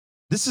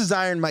This is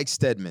Iron Mike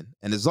Stedman,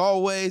 and as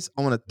always,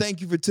 I want to thank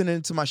you for tuning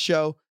into my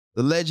show,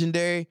 the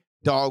legendary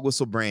Dog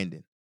Whistle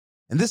Branding.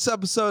 In this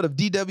episode of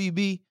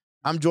DWB,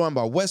 I'm joined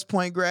by West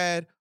Point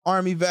grad,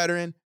 Army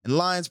veteran, and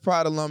Lions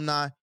Pride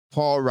alumni,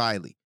 Paul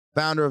Reily,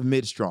 founder of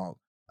Midstrong,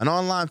 an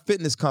online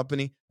fitness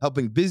company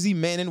helping busy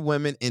men and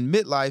women in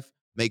midlife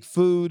make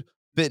food,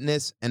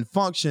 fitness, and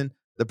function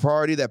the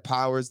priority that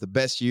powers the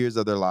best years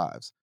of their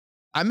lives.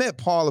 I met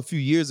Paul a few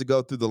years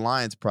ago through the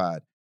Lions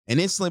Pride and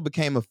instantly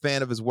became a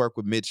fan of his work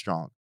with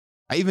Midstrong.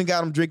 I even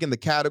got him drinking the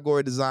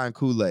category design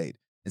Kool-Aid.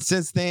 And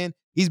since then,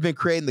 he's been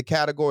creating the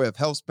category of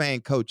health span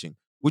coaching,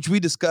 which we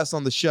discuss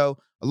on the show,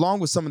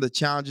 along with some of the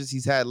challenges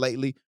he's had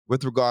lately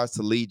with regards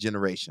to lead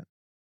generation.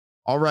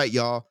 All right,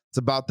 y'all, it's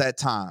about that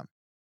time.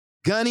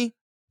 Gunny,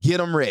 get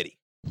them ready.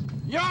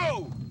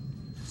 Yo,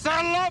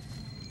 saddle up,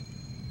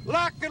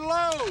 lock and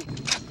load.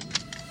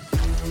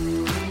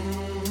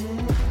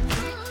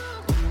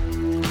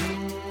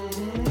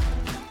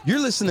 You're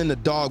listening to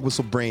Dog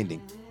Whistle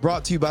Branding,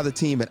 brought to you by the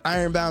team at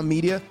Ironbound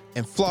Media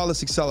and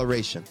Flawless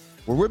Acceleration,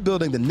 where we're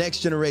building the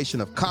next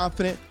generation of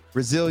confident,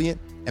 resilient,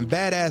 and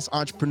badass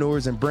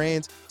entrepreneurs and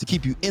brands to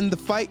keep you in the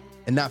fight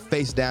and not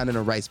face down in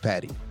a rice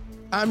paddy.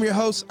 I'm your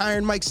host,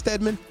 Iron Mike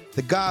Stedman,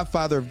 the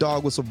godfather of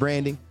Dog Whistle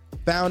Branding,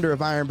 founder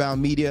of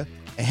Ironbound Media,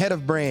 and head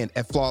of brand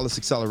at Flawless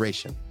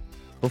Acceleration.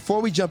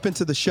 Before we jump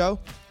into the show,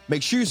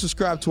 make sure you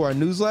subscribe to our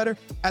newsletter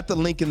at the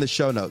link in the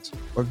show notes,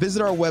 or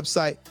visit our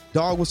website,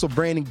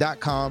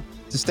 dogwhistlebranding.com,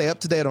 to stay up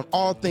to date on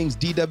all things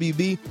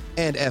DWB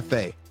and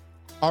FA.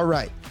 All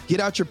right, get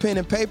out your pen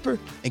and paper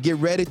and get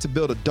ready to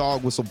build a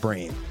dog whistle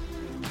brand.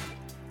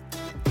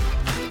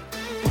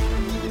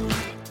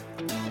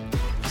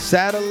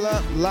 Saddle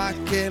up, lock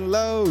and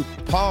load.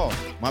 Paul,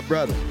 my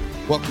brother,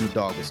 welcome to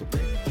Dog Whistle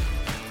Branding.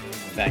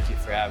 Thank you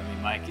for having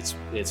me, Mike.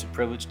 It's a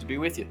privilege to be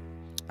with you.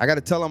 I got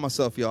to tell on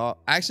myself, y'all.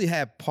 I actually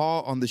had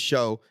Paul on the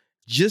show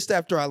just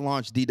after I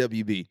launched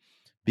DWB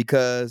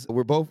because we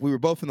were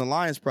both in the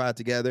Lions Pride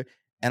together,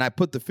 and I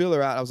put the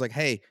filler out. I was like,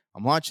 hey,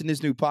 I'm launching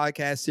this new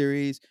podcast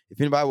series. If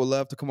anybody would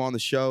love to come on the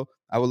show,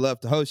 I would love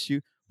to host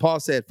you. Paul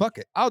said, fuck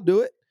it, I'll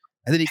do it.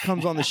 And then he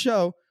comes on the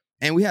show,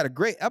 and we had a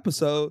great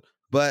episode,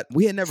 but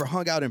we had never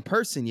hung out in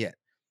person yet.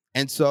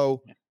 And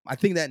so I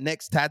think that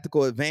next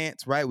tactical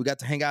advance, right, we got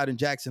to hang out in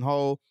Jackson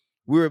Hole.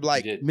 We were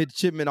like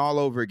midshipmen all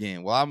over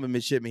again. Well, I'm a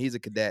midshipman. He's a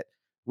cadet.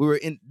 We were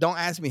in, don't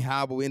ask me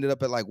how, but we ended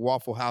up at like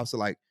Waffle House at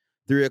like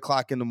 3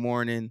 o'clock in the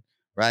morning,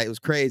 right? It was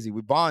crazy.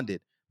 We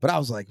bonded. But I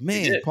was like,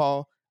 man,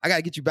 Paul, I got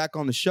to get you back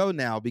on the show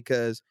now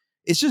because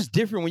it's just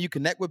different when you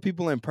connect with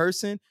people in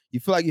person. You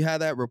feel like you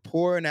have that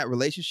rapport and that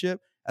relationship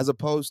as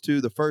opposed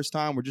to the first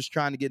time we're just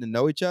trying to get to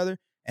know each other.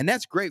 And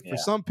that's great for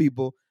some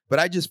people. But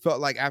I just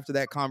felt like after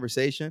that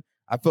conversation,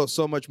 I felt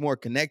so much more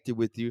connected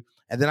with you.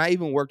 And then I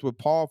even worked with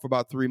Paul for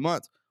about 3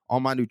 months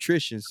on my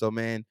nutrition. So,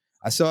 man,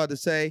 I still have to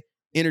say,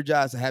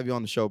 energized to have you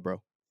on the show,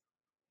 bro.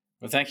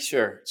 Well, thank you,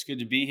 sir. It's good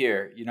to be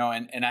here. You know,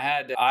 and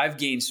I've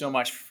gained so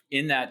much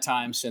in that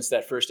time since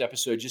that first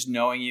episode, just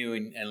knowing you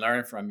and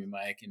learning from you,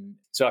 Mike. And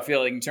so I feel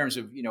like in terms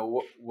of, you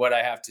know, what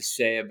I have to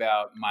say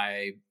about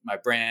my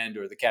brand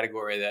or the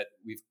category that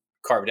we've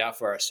carved out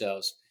for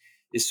ourselves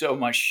is so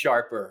much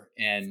sharper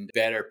and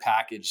better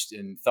packaged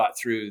and thought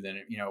through than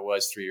it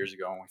was 3 years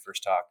ago when we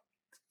first talked.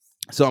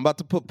 So I'm about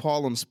to put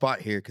Paul on the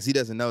spot here because he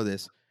doesn't know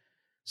this.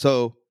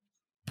 So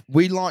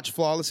we launched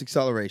Flawless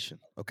Acceleration,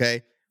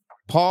 okay?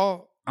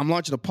 Paul, I'm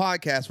launching a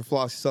podcast for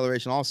Flawless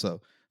Acceleration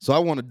also. So I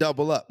want to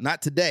double up.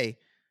 Not today,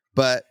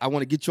 but I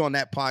want to get you on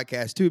that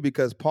podcast too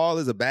because Paul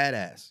is a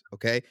badass,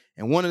 okay?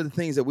 And one of the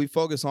things that we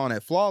focus on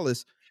at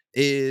Flawless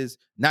is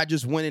not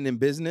just winning in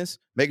business,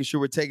 making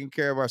sure we're taking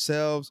care of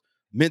ourselves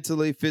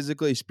mentally,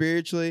 physically,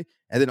 spiritually,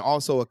 and then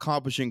also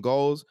accomplishing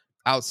goals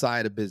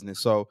outside of business.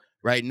 So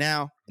right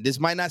now, this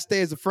might not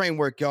stay as a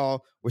framework,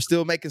 y'all. We're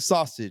still making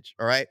sausage,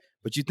 all right?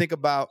 But you think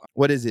about,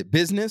 what is it?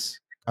 Business,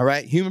 all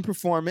right? Human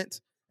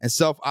performance and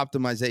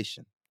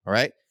self-optimization, all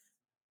right?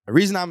 The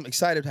reason I'm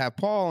excited to have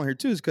Paul on here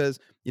too is because,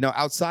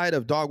 outside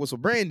of Dog Whistle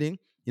Branding,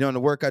 and the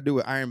work I do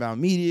with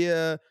Ironbound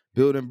Media,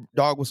 building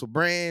Dog Whistle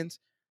brands,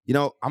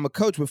 I'm a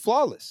coach with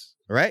Flawless,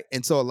 all right?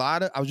 And so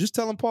I was just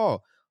telling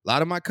Paul, a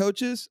lot of my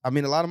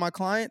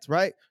clients,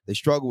 right? They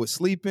struggle with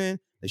sleeping.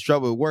 They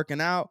struggle with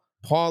working out.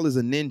 Paul is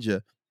a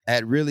ninja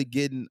at really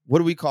getting, what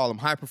do we call them?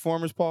 High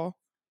performers, Paul?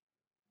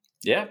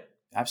 Yeah,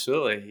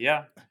 absolutely.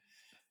 Yeah.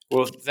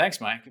 Well,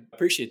 thanks, Mike.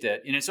 Appreciate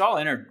that. And it's all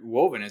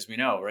interwoven, as we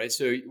know, right?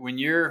 So when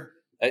you're,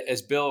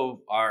 as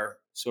Bill, our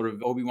sort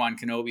of Obi-Wan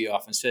Kenobi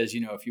often says,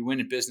 if you win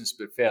in business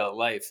but fail at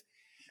life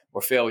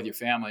or fail with your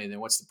family, then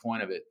what's the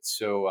point of it?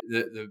 So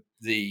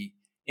the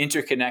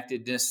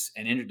interconnectedness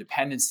and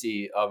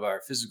interdependency of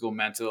our physical,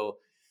 mental,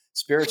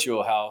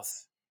 spiritual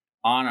health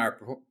on our,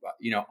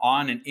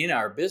 on and in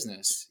our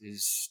business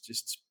is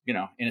just,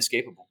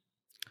 inescapable.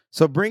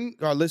 So bring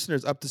our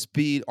listeners up to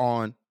speed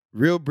on,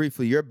 real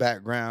briefly, your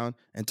background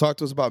and talk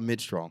to us about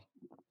Midstrong.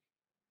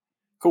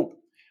 Cool.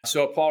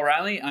 So Paul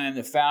Reily, I am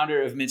the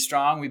founder of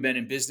Midstrong. We've been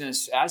in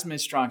business as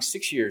Midstrong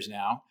 6 years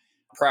now.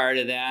 Prior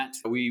to that,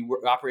 we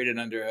operated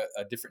under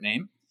a different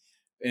name.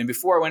 And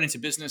before I went into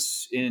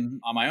business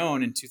on my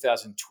own in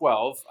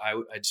 2012,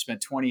 I'd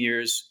spent 20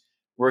 years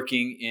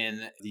working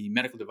in the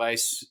medical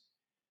device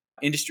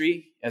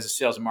industry as a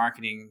sales and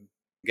marketing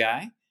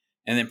guy.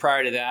 And then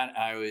prior to that,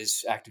 I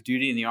was active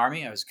duty in the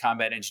Army. I was a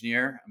combat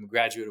engineer. I'm a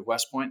graduate of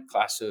West Point,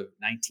 class of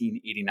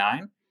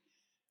 1989.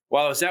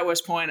 While I was at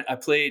West Point, I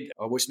played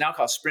what's now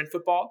called sprint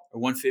football,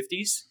 or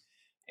 150s,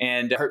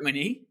 and hurt my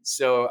knee.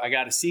 So I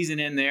got a season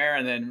in there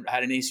and then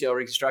had an ACL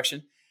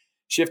reconstruction.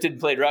 Shifted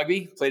and played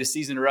rugby, played a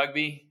season of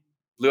rugby,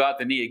 blew out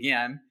the knee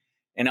again,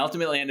 and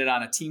ultimately ended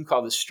on a team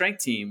called the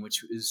Strength Team,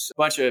 which was a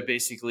bunch of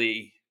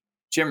basically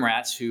gym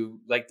rats who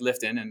liked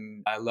lifting,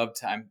 and I loved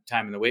time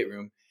in the weight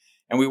room.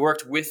 And we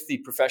worked with the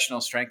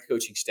professional strength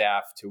coaching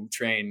staff to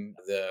train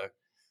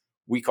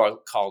we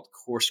called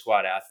core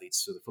squad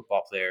athletes, so the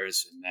football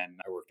players, and then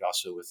I worked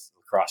also with the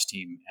lacrosse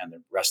team and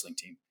the wrestling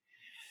team.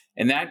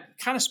 And that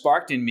kind of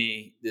sparked in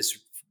me this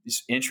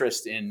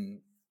interest in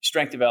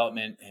strength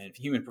development and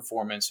human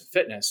performance and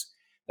fitness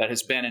that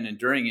has been an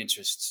enduring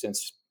interest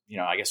since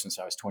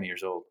I was 20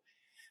 years old.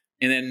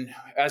 And then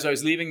as I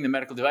was leaving the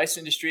medical device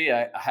industry,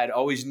 I had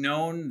always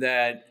known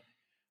that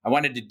I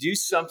wanted to do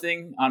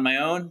something on my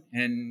own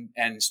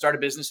and start a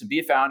business and be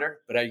a founder,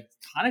 but I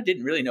kind of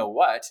didn't really know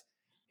what.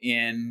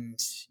 And,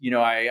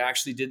 I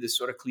actually did this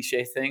sort of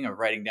cliche thing of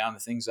writing down the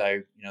things that I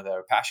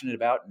were passionate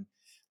about. And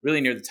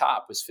really near the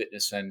top was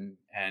fitness and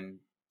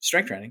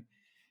strength training.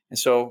 And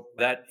so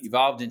that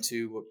evolved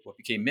into what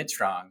became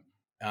Midstrong.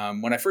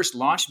 When I first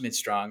launched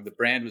Midstrong, the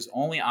brand was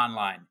only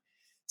online.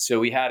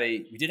 So we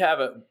did have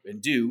a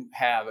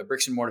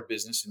bricks and mortar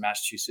business in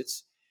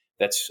Massachusetts.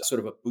 That's sort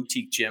of a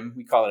boutique gym.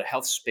 We call it a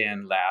health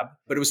span lab,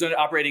 but it was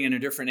operating in a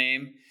different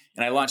name.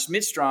 And I launched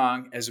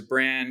Midstrong as a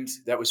brand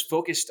that was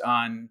focused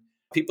on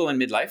people in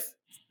midlife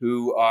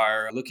who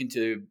are looking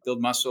to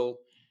build muscle,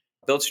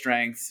 build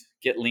strength,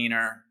 get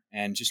leaner,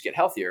 and just get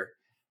healthier.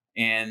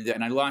 And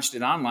I launched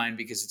it online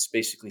because it's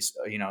basically,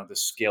 the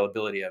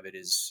scalability of it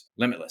is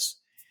limitless.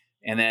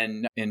 And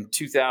then in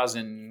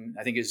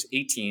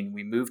 2018,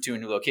 we moved to a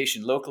new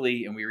location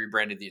locally and we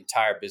rebranded the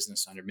entire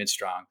business under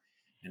Midstrong.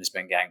 And it's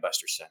been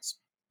gangbusters since.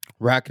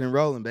 Rocking and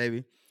rolling,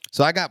 baby.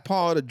 So I got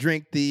Paul to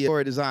drink the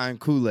Story Design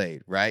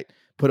Kool-Aid, right?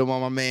 Put him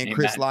on my man, Amen.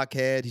 Chris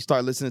Lockhead. He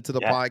started listening to the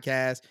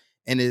podcast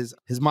and his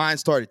mind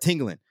started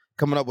tingling,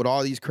 coming up with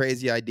all these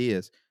crazy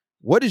ideas.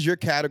 What is your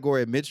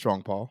category of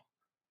Midstrong, Paul?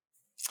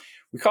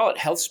 We call it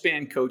health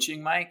span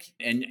coaching, Mike.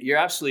 And you're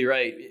absolutely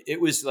right. It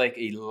was like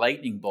a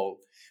lightning bolt.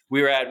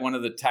 We were at one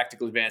of the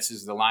tactical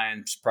advances of the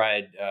Lions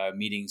Pride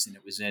meetings, and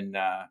it was in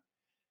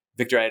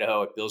Victor,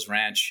 Idaho at Bill's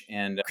Ranch.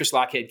 And Chris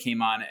Lockhead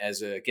came on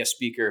as a guest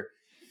speaker.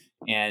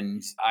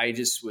 And I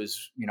just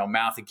was,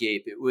 mouth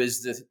agape. It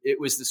was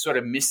the sort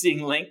of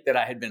missing link that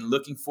I had been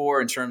looking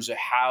for in terms of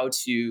how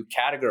to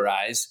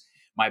categorize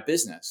my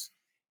business.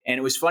 And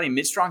it was funny.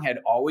 Midstrong had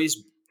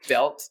always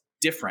felt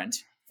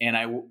different. And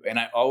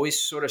I always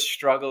sort of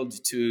struggled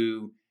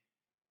to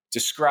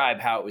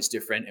describe how it was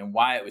different and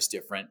why it was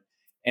different.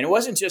 And it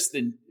wasn't just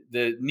the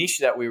niche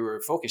that we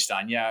were focused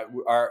on. Yeah,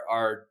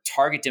 our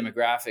target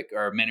demographic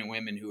are men and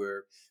women who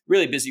are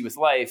really busy with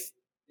life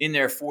in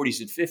their 40s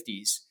and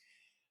 50s.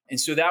 And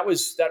so that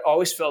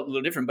always felt a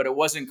little different, but it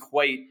wasn't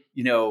quite,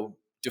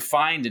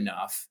 defined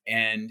enough.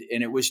 And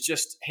it was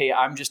just, hey,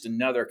 I'm just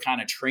another kind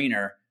of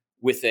trainer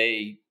with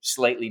a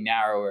slightly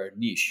narrower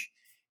niche.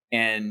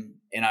 And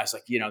I was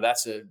like,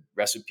 that's a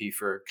recipe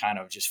for kind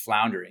of just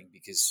floundering,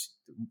 because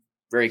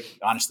very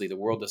honestly, the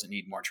world doesn't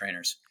need more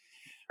trainers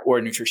or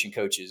nutrition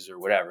coaches or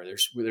whatever.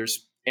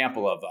 There's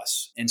ample of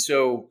us. And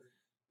so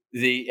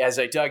as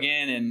I dug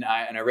in and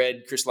I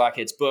read Chris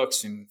Lockhead's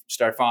books and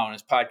started following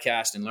his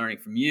podcast and learning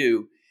from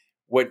you,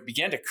 what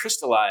began to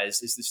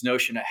crystallize is this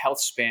notion of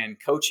health span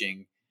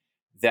coaching.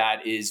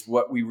 That is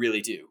what we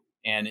really do.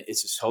 And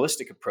it's this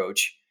holistic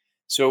approach.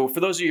 So for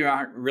those of you who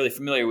aren't really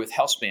familiar with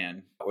health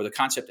span or the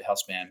concept of health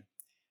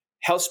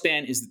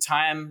span is the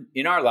time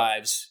in our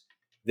lives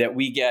that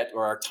we get,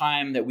 or our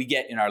time that we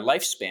get in our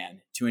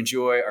lifespan to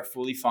enjoy our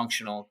fully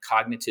functional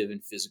cognitive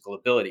and physical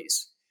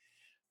abilities.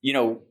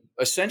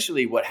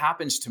 Essentially what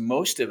happens to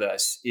most of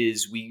us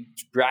is we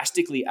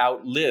drastically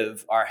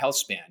outlive our health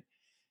span.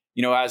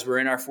 As we're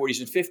in our 40s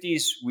and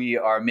 50s, we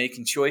are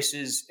making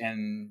choices,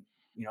 and,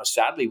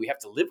 sadly, we have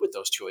to live with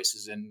those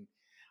choices. And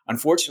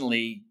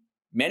unfortunately,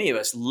 many of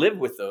us live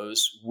with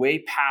those way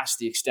past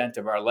the extent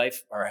of our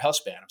life, or our health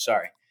span. I'm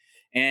sorry.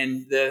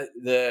 And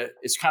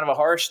it's kind of a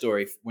horror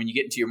story when you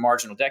get into your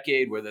marginal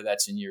decade, whether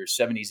that's in your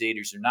 70s,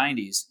 80s, or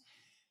 90s,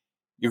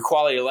 your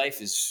quality of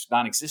life is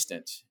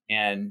non-existent.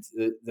 And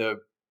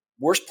the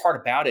worst part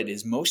about it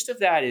is most of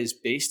that is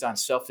based on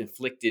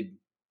self-inflicted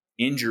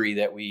injury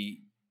that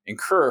we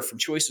incur from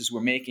choices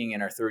we're making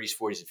in our 30s,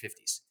 40s, and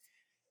 50s.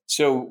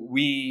 So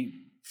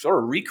we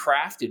sort of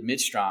recrafted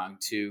Midstrong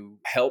to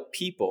help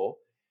people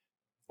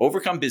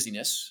overcome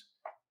busyness,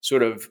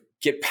 sort of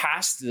get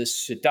past the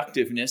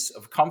seductiveness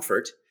of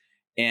comfort,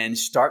 and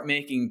start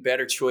making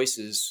better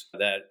choices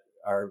that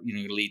are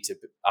going to lead to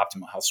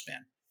optimal health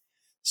span.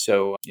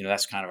 So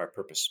that's kind of our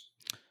purpose.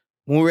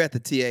 When we were at the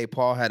TA,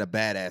 Paul had a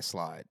badass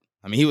slide.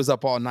 I mean, he was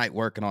up all night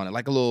working on it,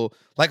 like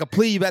a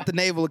plebe at the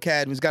Naval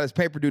Academy. He's got his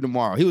paper due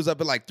tomorrow. He was up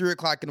at like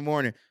 3:00 in the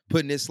morning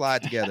putting this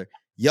slide together.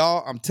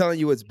 Y'all, I'm telling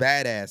you, it's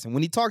badass. And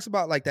when he talks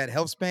about like that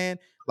health span,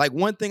 like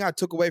one thing I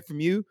took away from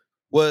you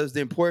was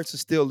the importance of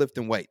still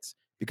lifting weights.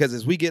 Because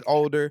as we get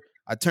older,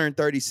 I turned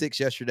 36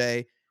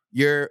 yesterday,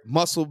 your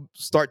muscle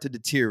start to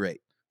deteriorate,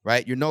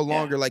 right? You're no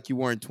longer like you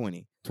were in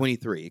 20,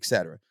 23, et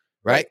cetera,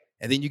 right?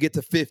 And then you get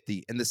to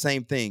 50 and the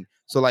same thing.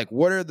 So like,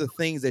 what are the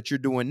things that you're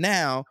doing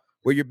now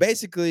where you're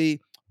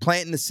basically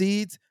planting the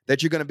seeds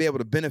that you're going to be able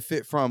to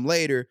benefit from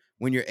later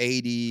when you're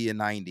 80 and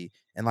 90?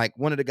 And like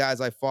one of the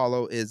guys I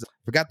follow is,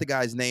 forgot the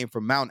guy's name,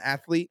 from Mountain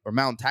Athlete or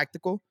Mountain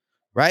Tactical,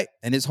 right?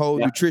 And his whole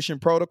nutrition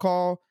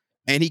protocol.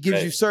 And he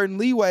gives you certain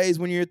leeways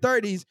when you're in your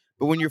 30s,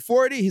 but when you're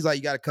 40, he's like,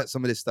 you got to cut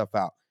some of this stuff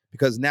out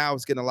because now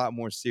it's getting a lot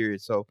more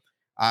serious. So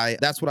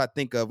that's what I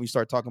think of when you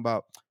start talking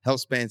about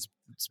health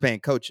span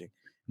coaching.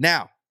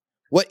 Now,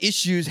 what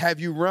issues have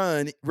you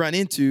run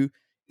into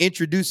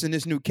introducing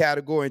this new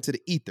category into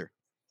the ether?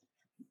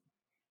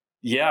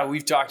 Yeah,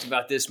 we've talked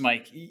about this,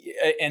 Mike.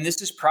 And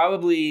this is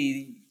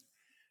probably,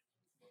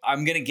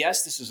 I'm going to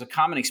guess this is a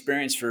common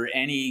experience for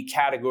any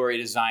category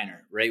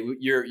designer, right?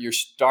 You're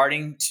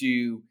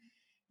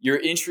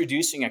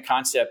introducing a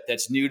concept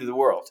that's new to the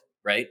world,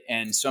 right?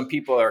 And some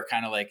people are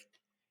kind of like,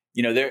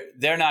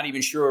 they're not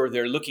even sure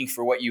they're looking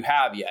for what you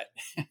have yet.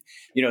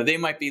 They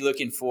might be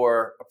looking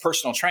for a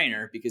personal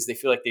trainer because they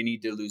feel like they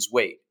need to lose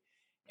weight.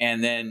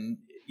 And then,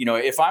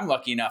 if I'm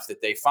lucky enough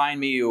that they find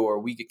me or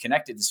we get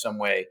connected in some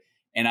way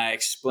and I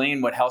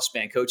explain what health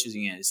span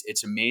coaching is,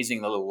 it's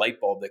amazing, the little light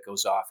bulb that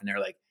goes off and they're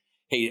like,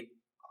 hey,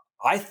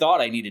 I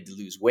thought I needed to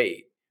lose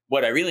weight.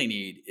 What I really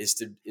need is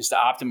to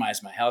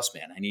optimize my health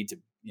span. I need to,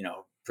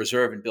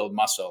 preserve and build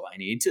muscle. I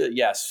need to,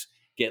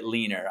 get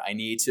leaner. I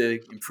need to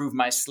improve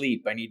my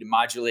sleep. I need to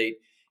modulate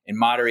and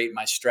moderate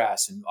my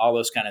stress and all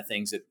those kind of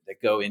things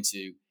that go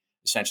into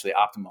essentially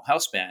optimal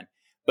health span.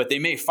 But they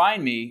may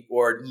find me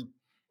or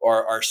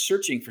are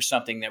searching for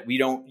something that we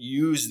don't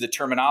use the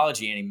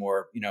terminology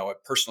anymore,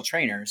 personal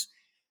trainers,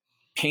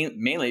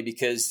 mainly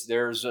because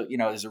there's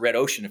a red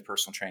ocean of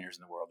personal trainers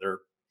in the world. There are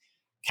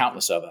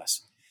countless of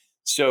us.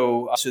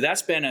 So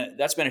that's been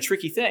a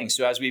tricky thing.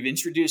 So as we've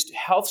introduced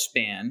health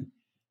span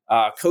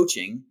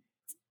coaching,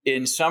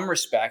 in some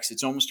respects,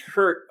 it's almost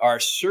hurt our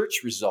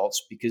search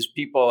results because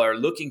people are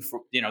looking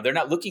for, they're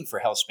not looking for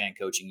health span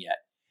coaching yet.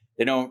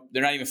 They're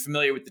not even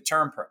familiar with the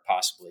term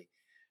possibly.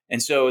 And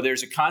so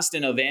there's a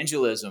constant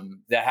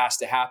evangelism that has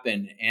to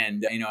happen.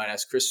 And, and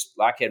as Chris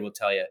Lockhead will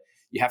tell you,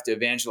 you have to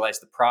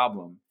evangelize the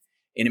problem.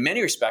 And in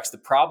many respects, the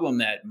problem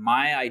that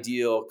my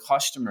ideal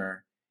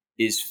customer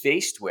is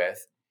faced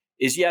with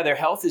is, their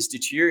health is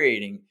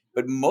deteriorating,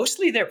 but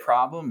mostly their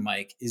problem,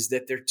 Mike, is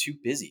that they're too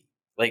busy.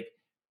 Like,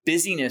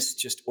 busyness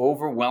just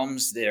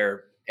overwhelms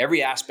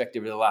every aspect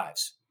of their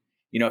lives.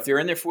 If they're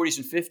in their 40s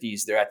and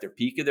 50s, they're at their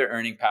peak of their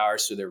earning power.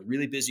 So they're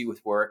really busy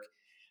with work.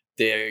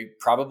 They're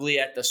probably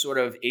at the sort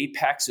of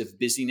apex of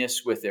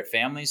busyness with their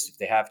families. If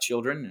they have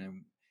children,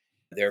 and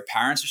their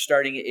parents are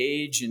starting to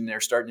age and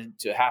they're starting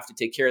to have to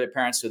take care of their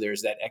parents. So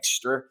there's that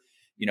extra,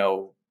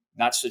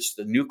 not such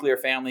the nuclear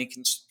family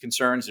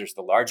concerns. There's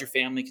the larger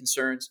family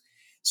concerns.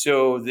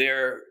 So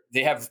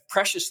they have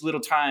precious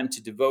little time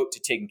to devote to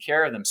taking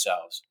care of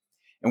themselves.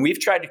 And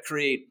we've tried to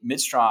create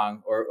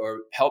Midstrong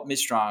or help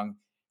Midstrong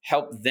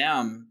help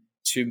them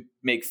to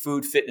make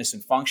food, fitness,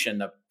 and function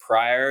the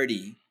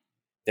priority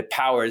that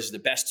powers the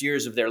best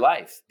years of their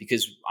life.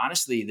 Because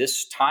honestly,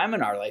 this time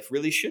in our life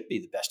really should be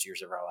the best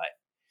years of our life.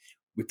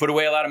 We put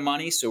away a lot of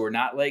money, so we're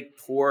not like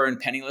poor and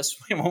penniless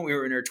when we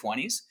were in our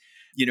 20s.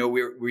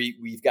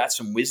 We've got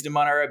some wisdom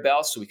on our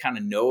belt, so we kind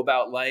of know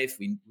about life.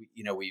 We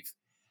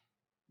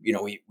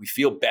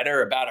feel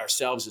better about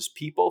ourselves as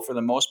people for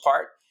the most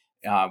part.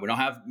 We don't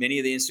have many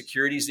of the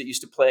insecurities that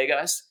used to plague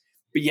us,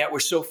 but yet we're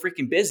so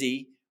freaking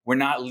busy. We're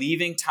not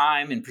leaving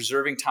time and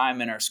preserving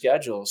time in our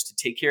schedules to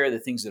take care of the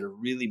things that are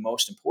really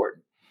most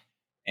important.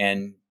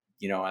 And,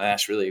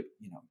 that's really,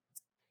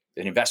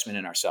 an investment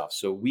in ourselves.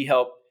 So we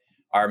help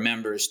our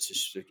members to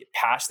sort of get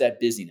past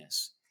that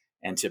busyness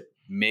and to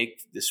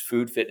make this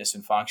food, fitness,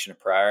 and function a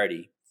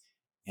priority.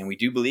 And we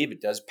do believe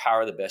it does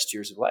power the best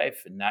years of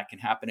life, and that can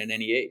happen at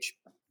any age.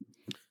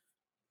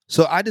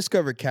 So I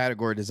discovered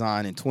category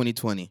design in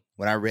 2020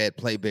 when I read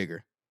Play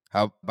Bigger,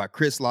 by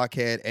Chris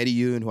Lockhead, Eddie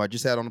Yoon, who I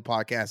just had on the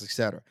podcast,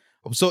 etc.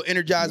 I was so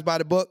energized by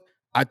the book.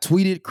 I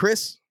tweeted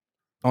Chris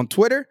on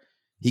Twitter.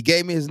 He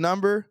gave me his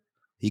number.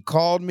 He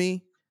called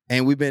me,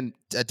 and we've been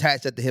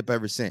attached at the hip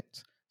ever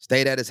since.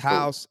 Stayed at his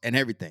house and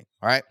everything.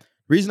 All right.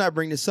 Reason I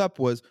bring this up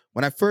was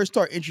when I first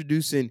started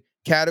introducing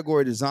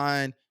category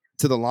design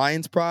to the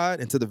Lions Pride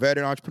and to the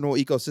veteran entrepreneur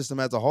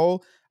ecosystem as a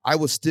whole, I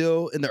was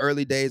still in the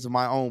early days of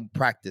my own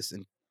practice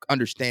and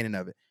understanding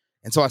of it.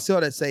 And so I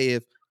still to say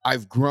if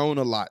I've grown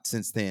a lot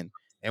since then.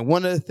 And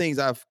one of the things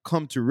I've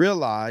come to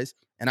realize,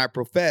 and I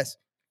profess,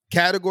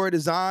 category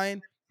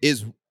design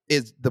is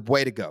the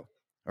way to go.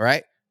 All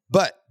right.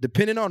 But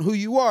depending on who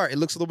you are, it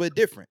looks a little bit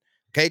different.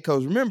 Okay.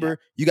 Because remember,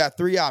 you got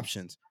three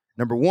options.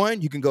 Number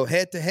one, you can go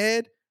head to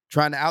head,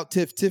 trying to out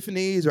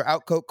Tiffany's or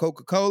out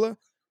Coca-Cola.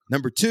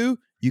 Number 2,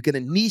 you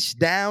can niche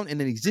down in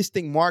an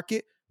existing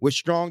market with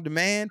strong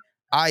demand,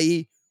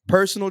 i.e.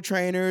 personal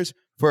trainers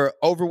for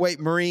overweight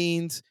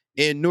Marines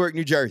in Newark,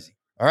 New Jersey.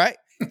 All right.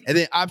 And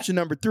then option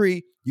number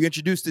 3, you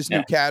introduce this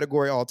new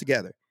category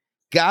altogether.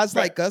 Guys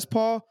like us,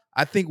 Paul,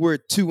 I think we're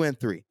 2 and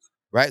 3,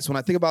 right? So when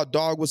I think about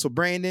dog whistle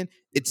branding,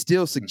 it's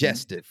still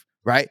suggestive,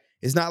 right?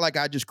 It's not like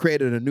I just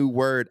created a new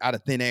word out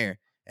of thin air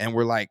and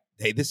we're like,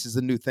 hey, this is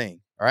a new thing,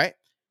 all right?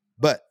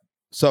 But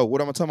so what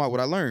I'm talking about, what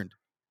I learned,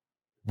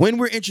 when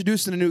we're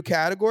introducing a new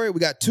category, we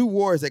got 2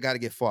 wars that got to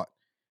get fought.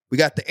 We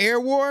got the air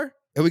war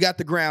and we got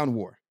the ground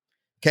war,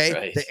 okay?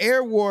 Right. The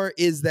air war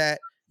is that,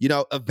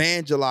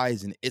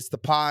 evangelizing. It's the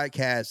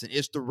podcast and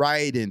it's the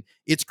writing.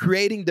 It's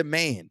creating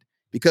demand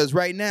because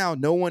right now,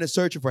 no one is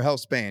searching for health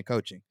span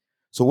coaching.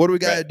 So what do we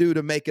got to do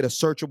to make it a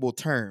searchable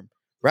term,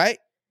 right?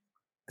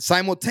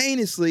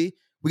 Simultaneously,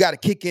 we got to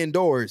kick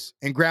indoors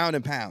and ground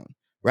and pound,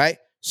 right?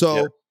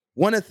 So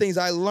one of the things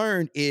I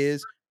learned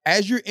is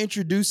as you're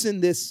introducing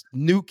this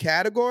new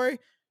category,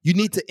 you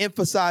need to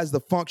emphasize the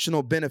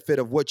functional benefit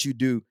of what you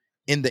do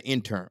in the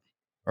interim,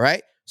 all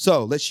right?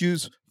 So let's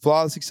use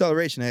flawless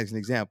acceleration as an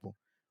example.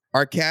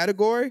 Our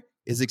category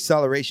is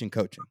acceleration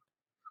coaching.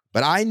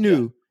 But I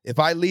knew if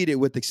I lead it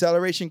with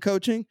acceleration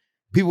coaching,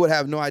 people would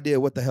have no idea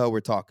what the hell we're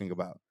talking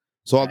about.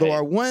 So although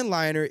our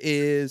one-liner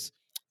is,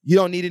 you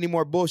don't need any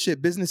more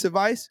bullshit business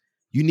advice,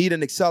 you need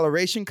an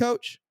acceleration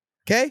coach,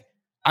 okay?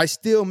 I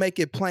still make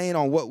it plain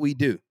on what we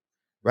do,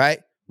 right?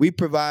 We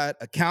provide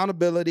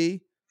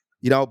accountability,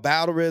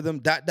 battle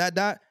rhythm, ...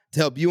 to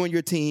help you and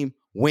your team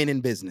win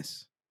in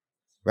business,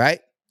 right?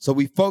 So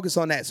we focus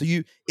on that. So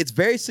it's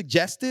very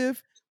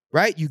suggestive,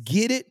 right? You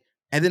get it,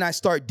 and then I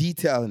start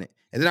detailing it.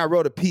 And then I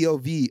wrote a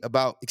POV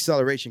about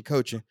acceleration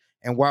coaching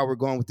and why we're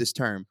going with this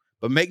term.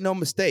 But make no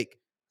mistake,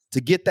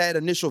 to get that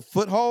initial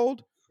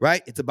foothold,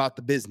 right? It's about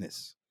the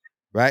business,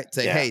 right?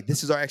 Say, hey,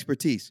 this is our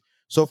expertise.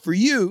 So for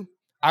you,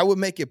 I would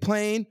make it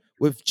plain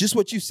with just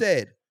what you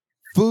said,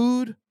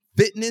 food,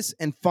 fitness,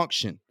 and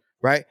function,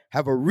 right?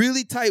 Have a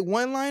really tight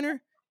one-liner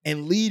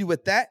and lead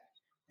with that.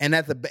 And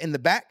in the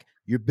back,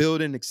 you're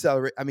building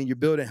you're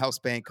building health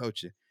span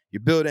coaching.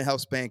 You're building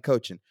health span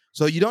coaching.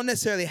 So you don't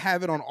necessarily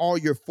have it on all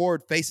your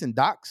forward-facing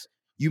docs.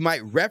 You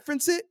might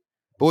reference it,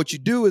 but what you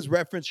do is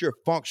reference your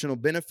functional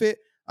benefit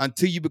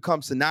until you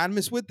become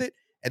synonymous with it.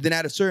 And then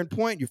at a certain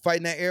point, you're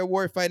fighting that air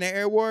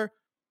war,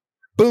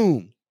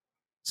 boom.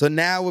 So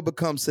now it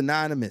becomes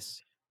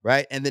synonymous,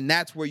 right? And then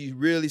that's where you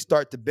really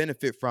start to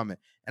benefit from it.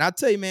 And I'll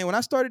tell you, man, when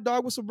I started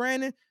Dog Whistle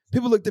Branding,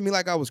 people looked at me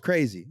like I was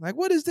crazy. Like,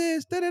 what is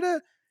this? Da-da-da.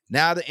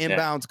 Now the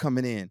inbound's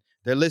coming in.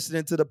 They're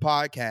listening to the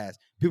podcast.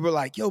 People are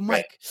like, yo,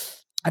 Mike,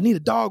 I need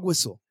a dog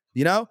whistle.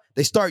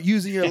 They start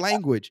using your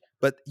language,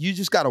 but you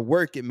just got to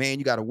work it, man.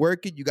 You got to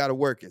work it. You got to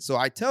work it. So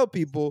I tell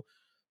people,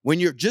 when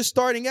you're just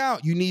starting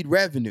out, you need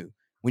revenue.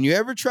 When you're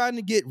ever trying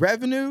to get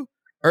revenue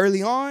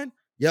early on,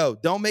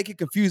 don't make it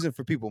confusing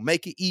for people.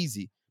 Make it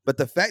easy. But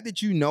the fact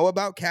that you know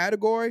about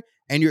category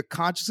and you're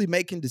consciously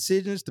making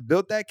decisions to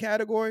build that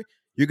category,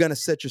 you're going to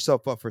set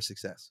yourself up for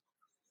success.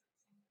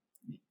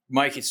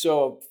 Mike, it's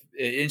so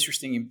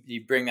interesting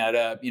you bring that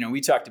up. We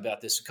talked about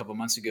this a couple of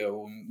months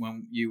ago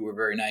when you were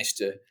very nice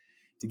to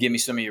give me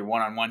some of your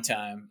one-on-one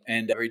time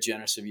and very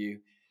generous of you.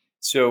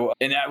 So,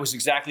 and that was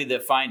exactly the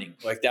finding.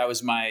 Like that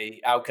was my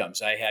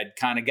outcomes. I had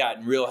kind of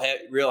gotten real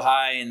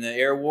high in the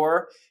air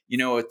war,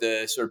 with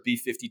the sort of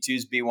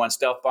B-52s, B-1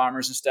 stealth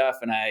bombers and stuff.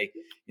 And I,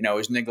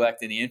 was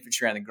neglecting the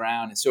infantry on the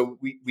ground. And so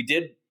we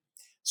did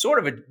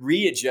sort of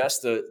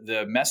readjust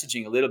the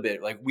messaging a little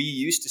bit. Like we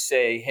used to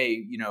say,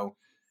 hey,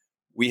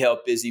 we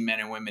help busy men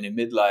and women in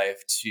midlife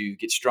to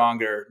get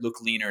stronger, look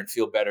leaner, and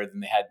feel better than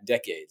they had in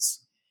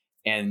decades.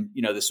 And,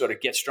 the sort of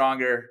get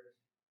stronger,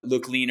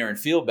 look leaner, and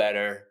feel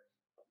better.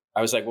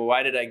 I was like, well,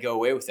 why did I go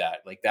away with that?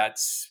 Like,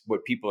 that's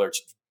what people are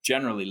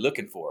generally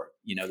looking for.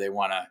 They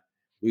want to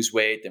lose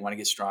weight. They want to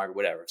get stronger,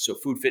 whatever. So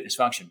food, fitness,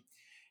 function.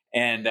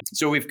 And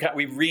so we've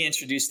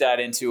reintroduced that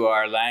into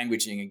our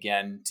languaging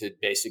again to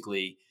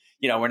basically,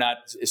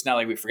 it's not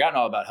like we've forgotten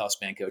all about health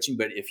span coaching,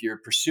 but if you're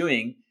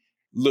pursuing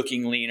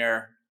looking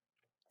leaner,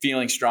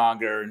 feeling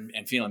stronger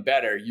and feeling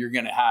better, you're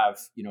going to have,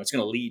 it's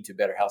going to lead to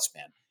better health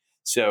span.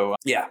 So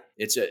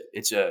it's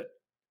a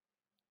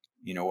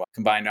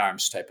combined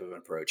arms type of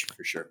approach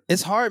for sure.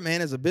 It's hard,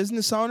 man, as a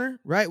business owner,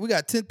 right? We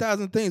got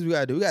 10,000 things we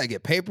got to do. We got to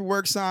get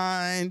paperwork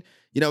signed.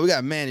 We got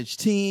to manage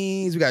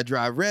teams. We got to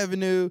drive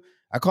revenue.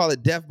 I call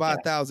it death by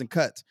 1,000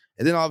 cuts.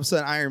 And then all of a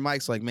sudden Iron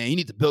Mike's like, man, you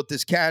need to build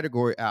this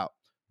category out,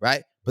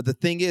 right? But the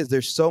thing is,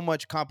 there's so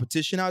much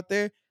competition out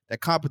there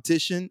that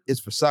competition is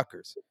for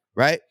suckers,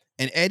 right?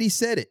 And Eddie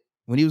said it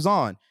when he was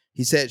on.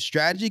 He said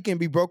strategy can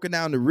be broken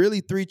down to really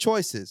 3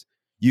 choices.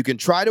 You can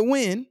try to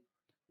win,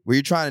 where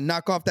you're trying to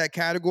knock off that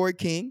category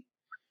king.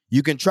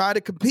 You can try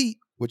to compete,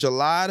 which a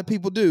lot of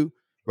people do,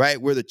 right?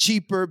 We're the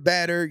cheaper,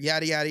 better,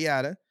 yada, yada,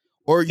 yada.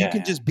 Or you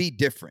can just be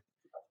different.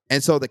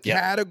 And so the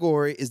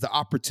category is the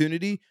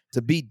opportunity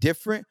to be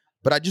different.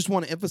 But I just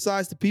want to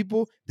emphasize to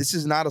people, this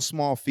is not a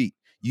small feat.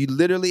 You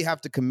literally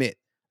have to commit.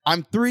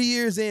 I'm 3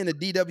 years in at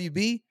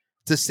DWB,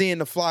 to seeing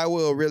the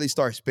flywheel really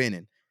start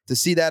spinning, to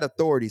see that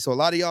authority. So a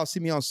lot of y'all see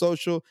me on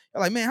social.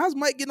 You're like, man, how's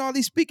Mike getting all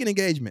these speaking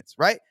engagements,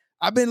 right?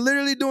 I've been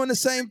literally doing the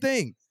same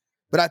thing.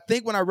 But I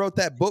think when I wrote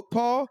that book,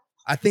 Paul,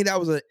 I think that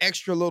was an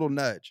extra little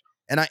nudge.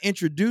 And I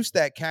introduced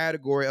that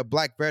category of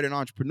Black veteran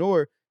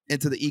entrepreneur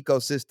into the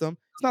ecosystem.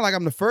 It's not like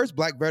I'm the first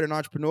Black veteran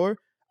entrepreneur.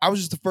 I was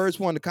just the first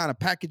one to kind of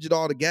package it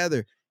all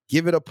together,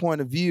 give it a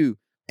point of view,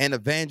 and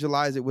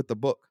evangelize it with the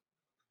book.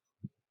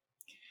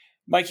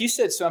 Mike, you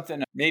said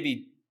something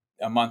maybe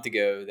a month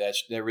ago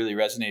that really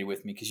resonated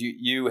with me, because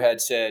you had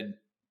said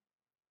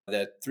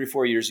that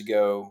 3-4 years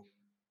ago,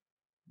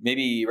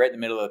 maybe right in the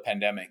middle of the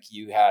pandemic,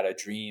 you had a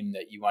dream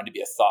that you wanted to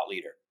be a thought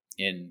leader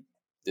in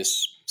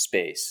this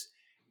space.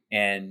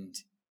 And,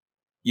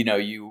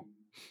 you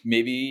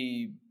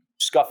maybe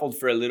scuffled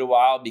for a little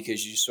while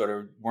because you sort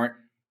of weren't,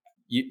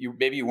 you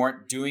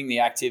doing the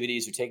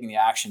activities or taking the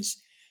actions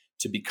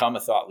to become a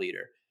thought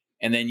leader.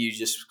 And then you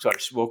just sort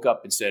of woke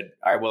up and said,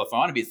 all right, well, if I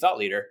want to be a thought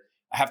leader,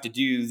 I have to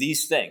do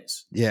these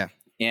things. Yeah.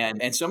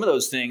 And some of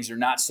those things are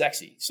not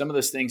sexy. Some of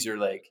those things are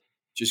like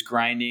just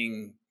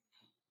grinding,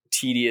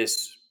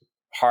 tedious,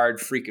 hard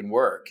freaking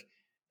work.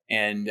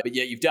 But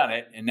yet you've done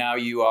it. And now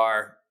you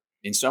are,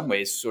 in some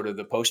ways, sort of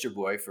the poster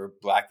boy for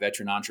Black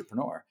veteran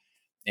entrepreneur.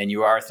 And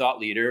you are a thought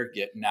leader,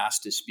 getting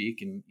asked to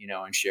speak and,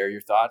 and share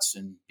your thoughts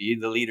and be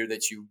the leader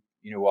that you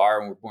are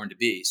and were born to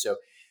be. So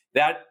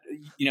that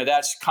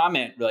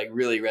comment like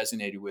really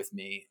resonated with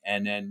me.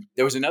 And then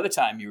there was another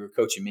time you were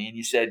coaching me and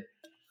you said,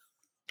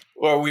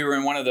 or we were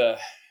in one of the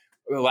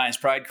Alliance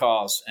Pride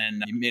calls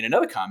and you made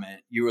another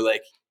comment. You were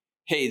like,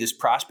 hey, this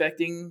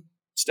prospecting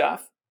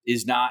stuff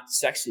is not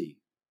sexy,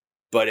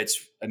 but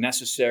it's a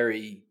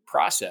necessary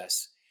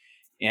process.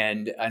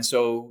 And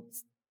so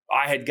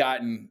I had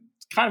gotten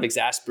kind of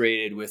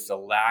exasperated with the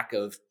lack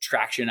of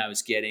traction I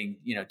was getting,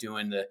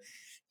 doing the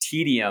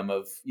tedium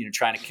of,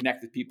 trying to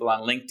connect with people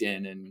on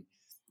LinkedIn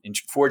and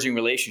forging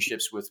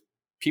relationships with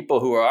people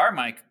who are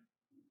my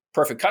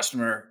perfect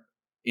customer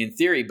in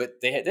theory,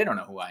 but they don't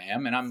know who I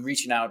am. And I'm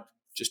reaching out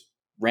just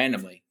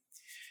randomly.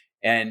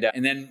 And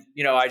then,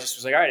 I just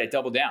was like, all right, I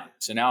doubled down.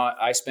 So now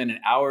I spend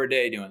an hour a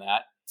day doing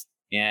that.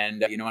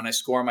 And, when I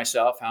score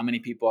myself, how many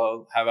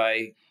people have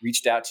I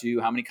reached out to?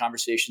 How many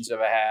conversations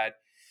have I had?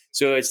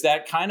 So it's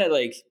that kind of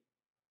like,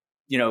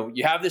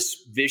 you have this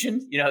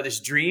vision, this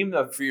dream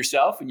for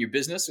yourself and your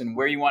business and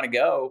where you want to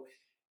go.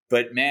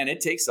 But man, it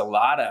takes a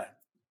lot of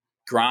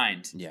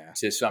grind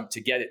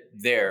to get it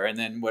there. And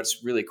then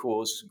what's really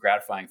cool is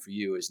gratifying for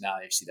you is now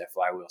you see that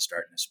flywheel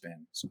starting to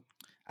spin. So.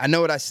 I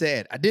know what I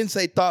said. I didn't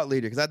say thought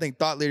leader because I think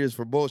thought leaders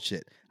for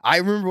bullshit. I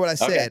remember what I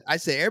said. Okay. I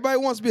said, everybody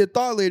wants to be a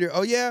thought leader.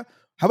 Oh yeah.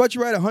 How about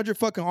you write 100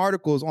 fucking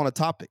articles on a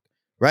topic,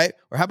 right?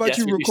 Or how about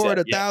you record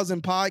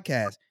 1,000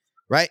 podcasts,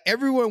 right?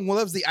 Everyone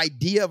loves the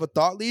idea of a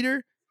thought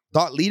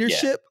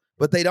leadership,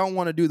 but they don't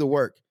want to do the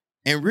work.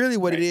 And really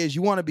what it is,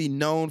 you want to be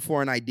known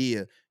for an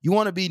idea. You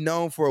want to be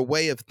known for a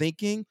way of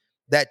thinking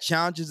that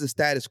challenges the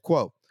status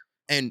quo.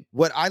 And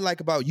what I like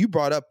about you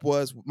brought up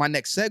was my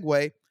next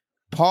segue.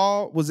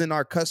 Paul was in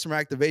our customer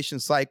activation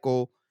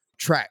cycle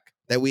track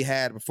that we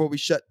had before we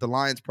shut the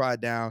Alliance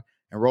Pride down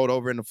and rolled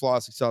over into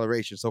Flawless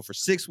Acceleration. So for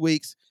 6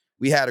 weeks,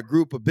 we had a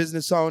group of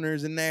business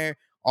owners in there,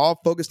 all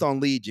focused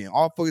on lead gen.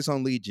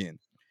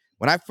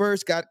 When I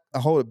first got a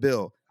hold of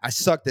Bill, I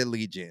sucked at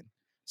lead gen.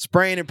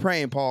 Spraying and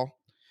praying, Paul.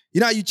 You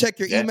know how you check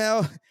your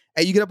email?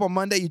 And you get up on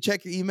Monday, you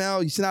check your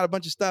email, you send out a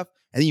bunch of stuff,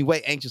 and then you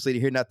wait anxiously to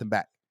hear nothing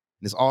back.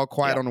 And it's all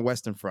quiet on the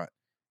Western Front.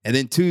 And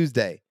then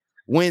Tuesday,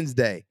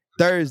 Wednesday,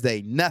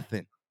 Thursday,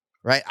 nothing,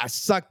 right? I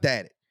sucked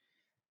at it.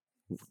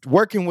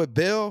 Working with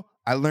Bill,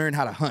 I learned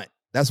how to hunt.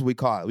 That's what we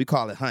call it. We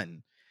call it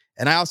hunting.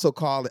 And I also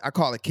call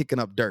it kicking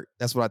up dirt.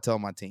 That's what I tell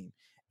my team.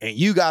 And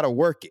you got to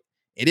work it.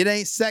 And it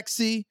ain't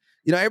sexy.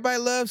 Everybody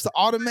loves to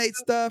automate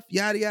stuff,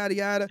 yada, yada,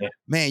 yada. Yeah.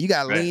 Man, you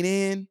got to lean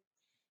in.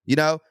 You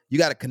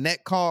got to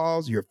connect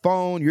calls, your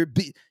phone, you're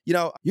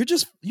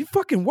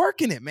fucking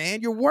working it,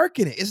 man. You're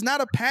working it. It's not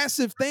a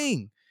passive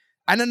thing.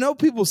 And I know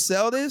people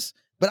sell this,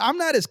 but I'm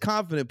not as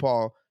confident,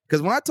 Paul,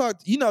 because when I talk,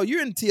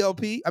 you're in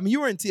TLP. I mean,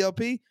 you were in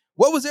TLP.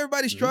 What was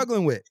everybody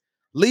struggling with?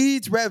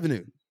 Leads,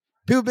 revenue.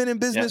 People been in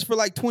business for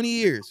like 20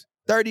 years,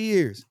 30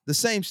 years, the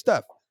same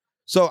stuff.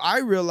 So I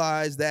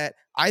realized that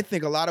I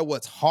think a lot of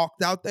what's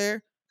hawked out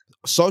there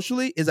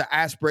socially is an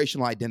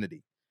aspirational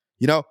identity.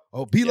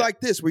 Be like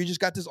this, where you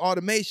just got this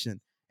automation.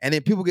 And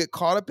then people get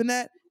caught up in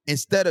that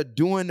instead of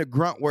doing the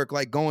grunt work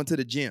like going to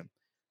the gym.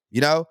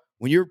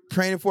 When you're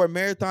training for a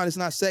marathon, it's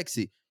not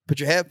sexy. Put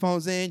your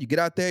headphones in, you get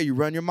out there, you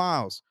run your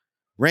miles.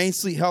 Rain,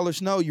 sleet, hell, or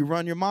snow, you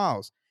run your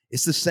miles.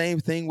 It's the same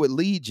thing with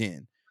lead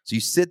gen. So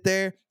you sit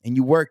there and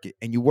you work it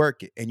and you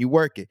work it and you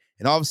work it.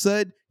 And all of a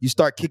sudden, you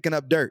start kicking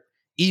up dirt.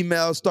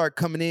 Emails start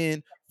coming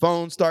in.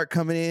 Phone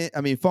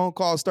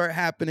calls start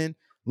happening.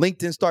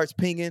 LinkedIn starts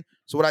pinging.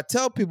 So what I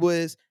tell people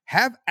is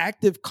have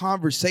active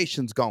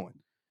conversations going.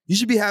 You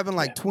should be having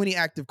like 20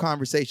 active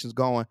conversations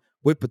going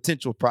with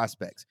potential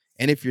prospects.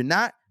 And if you're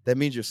not, that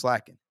means you're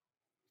slacking.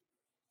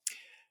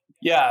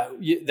 Yeah,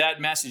 that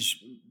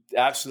message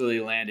absolutely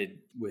landed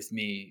with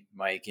me,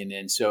 Mike.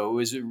 And so it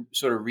was a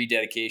sort of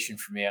rededication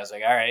for me. I was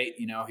like, all right,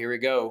 here we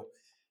go.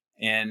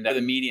 And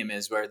the medium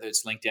is, whether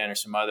it's LinkedIn or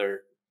some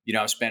other,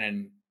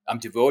 I'm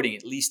devoting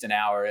at least an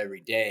hour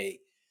every day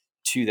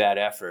to that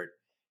effort.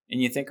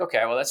 And you think,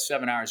 okay, well, that's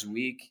 7 hours a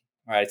week.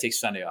 All right, I take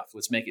Sunday off.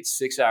 Let's make it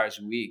 6 hours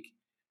a week.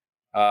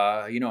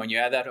 And you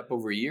add that up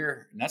over a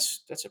year, and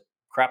that's a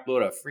crap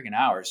load of freaking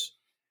hours.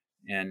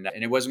 And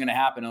it wasn't going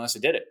to happen unless I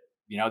did it.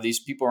 These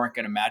people aren't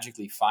going to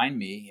magically find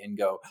me and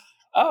go,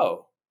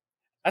 oh,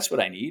 that's what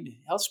I need,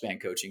 health span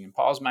coaching, and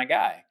Paul's my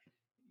guy.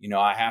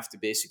 I have to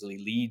basically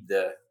lead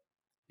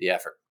the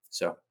effort.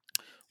 So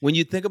when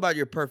you think about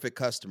your perfect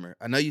customer,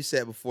 I know you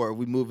said before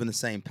we move in the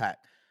same pack,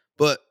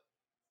 but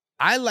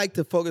I like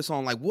to focus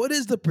on like, what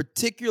is the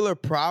particular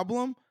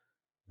problem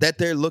that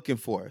they're looking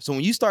for? So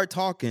when you start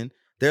talking,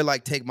 they're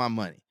like, take my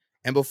money.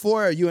 And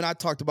before, you and I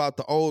talked about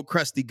the old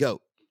crusty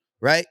goat,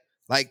 right?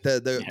 Like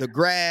the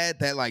grad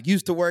that like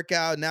used to work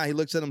out. Now he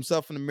looks at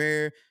himself in the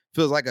mirror,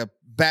 feels like a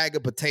bag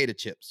of potato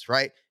chips,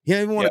 right? He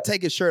don't even want to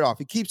take his shirt off.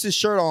 He keeps his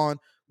shirt on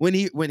when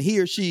he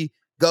or she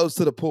goes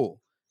to the pool.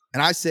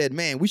 And I said,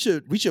 man, we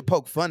should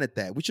poke fun at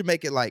that. We should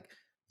make it like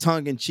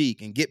tongue in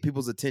cheek and get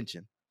people's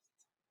attention.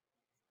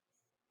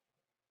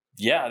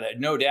 Yeah,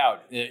 no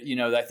doubt.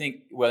 I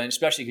think, well, and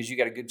especially because you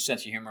got a good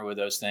sense of humor with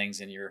those things,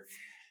 and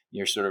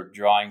your sort of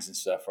drawings and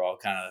stuff are all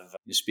kind of,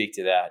 you speak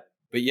to that.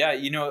 But yeah,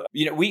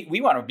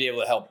 we want to be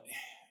able to help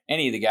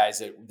any of the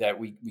guys that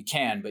we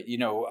can, but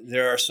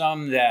there are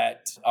some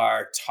that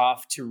are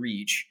tough to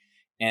reach,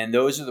 and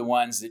those are the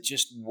ones that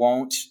just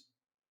won't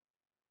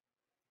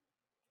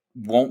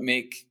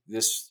make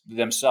this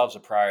themselves a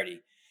priority.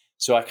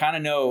 So I kind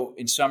of know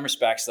in some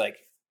respects, like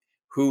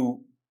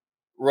who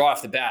right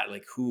off the bat,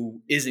 like who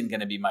isn't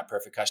going to be my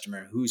perfect customer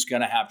and who's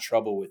going to have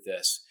trouble with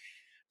this.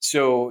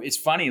 So it's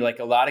funny, like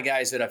a lot of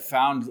guys that I've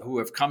found who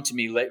have come to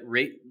me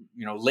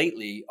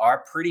lately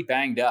are pretty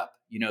banged up.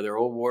 They're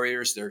old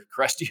warriors, they're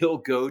crusty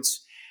old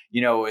goats,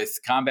 with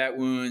combat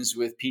wounds,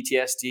 with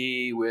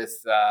PTSD, with,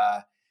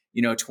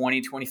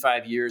 20,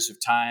 25 years of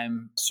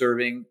time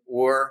serving,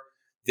 or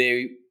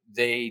they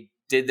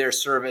did their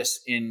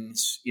service in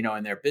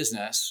their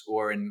business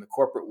or in the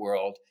corporate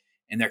world,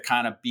 and they're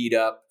kind of beat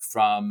up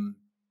from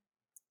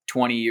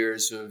 20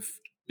 years of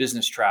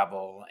business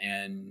travel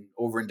and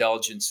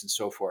overindulgence and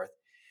so forth.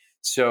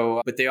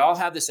 So, but they all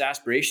have this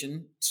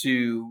aspiration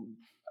to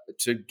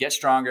get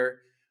stronger,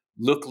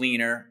 look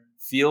leaner,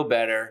 feel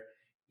better.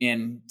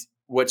 And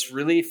what's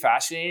really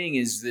fascinating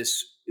is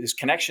this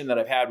connection that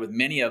I've had with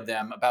many of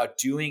them about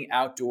doing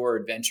outdoor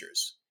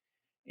adventures.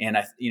 And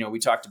we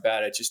talked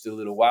about it just a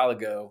little while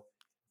ago.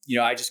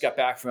 I just got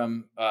back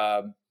from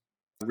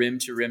rim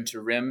to rim to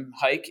rim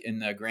hike in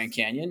the Grand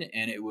Canyon,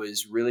 and it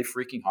was really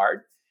freaking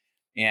hard.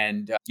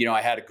 And,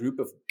 I had a group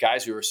of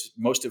guys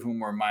most of whom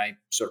were my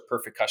sort of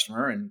perfect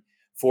customer, and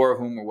 4 of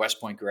whom were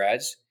West Point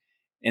grads.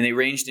 And they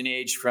ranged in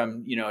age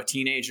from, a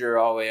teenager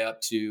all the way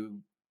up to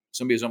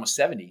somebody who's almost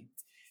 70.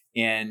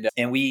 And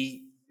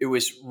it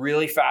was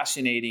really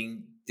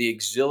fascinating, the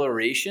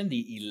exhilaration,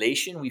 the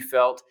elation we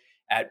felt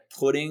at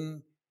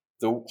putting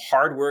the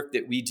hard work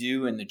that we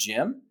do in the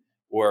gym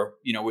or,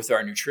 with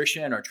our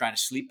nutrition or trying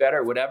to sleep better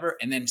or whatever,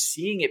 and then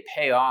seeing it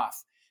pay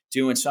off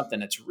doing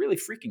something that's really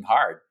freaking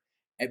hard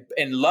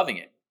and loving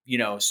it,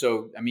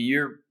 So, I mean,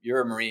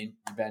 you're a Marine,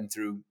 you've been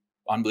through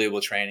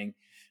unbelievable training,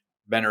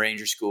 been to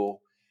Ranger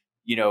School,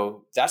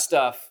 that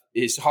stuff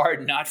is hard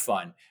and not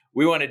fun.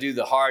 We want to do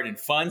the hard and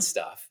fun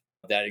stuff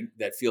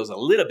that feels a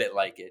little bit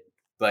like it.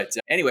 But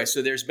anyway,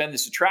 so there's been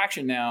this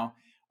attraction now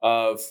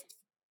of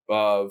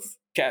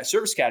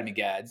service academy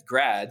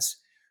grads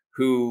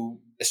who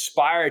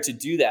aspire to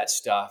do that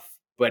stuff,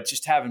 but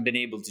just haven't been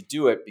able to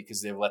do it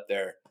because they've let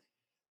their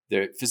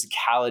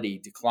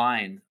physicality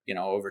decline,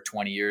 over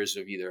 20 years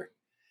of either,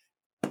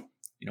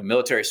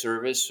 military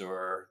service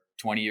or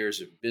 20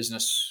 years of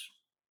business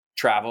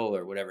travel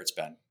or whatever it's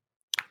been.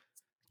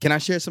 Can I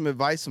share some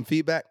advice, some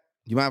feedback?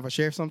 You mind if I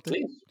share something?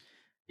 Please.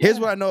 Here's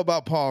what I know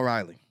about Paul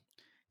Reily.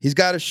 He's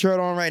got a shirt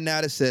on right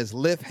now that says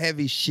lift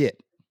heavy shit,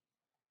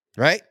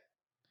 right?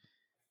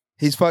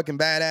 He's fucking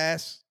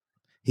badass.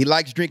 He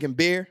likes drinking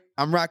beer.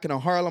 I'm rocking a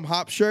Harlem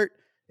Hop shirt.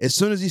 As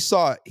soon as he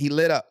saw it, he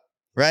lit up,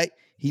 right?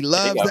 He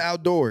loves the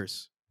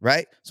outdoors,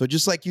 right? So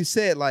just like you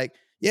said, like,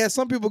 yeah,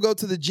 some people go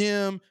to the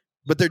gym,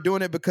 but they're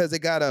doing it because they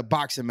got a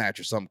boxing match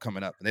or something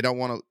coming up and they don't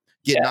want to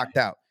get knocked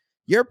out.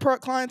 Your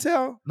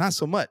clientele, not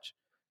so much.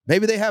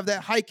 Maybe they have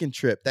that hiking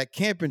trip, that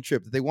camping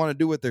trip that they want to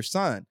do with their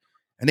son,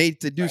 and they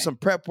need to do some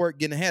prep work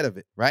getting ahead of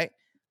it, right?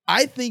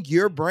 I think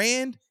your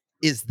brand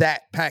is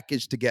that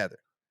package together,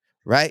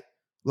 right?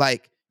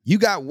 Like, you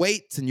got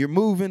weights and you're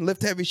moving,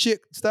 lift heavy shit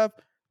stuff,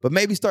 but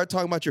maybe start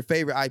talking about your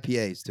favorite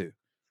IPAs too,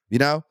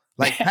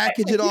 Like,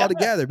 package it all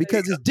together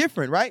because it's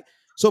different, right?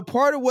 So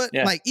part of what,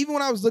 like, even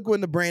when I was looking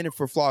into branding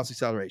for Flawless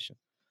Acceleration,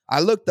 I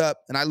looked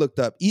up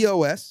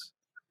EOS,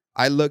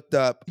 I looked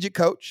up Strategic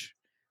Coach,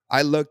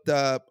 I looked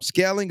up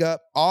Scaling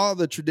Up, all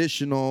the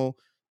traditional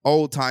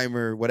old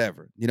timer,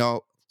 whatever,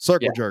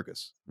 circle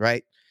jerkers,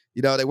 right?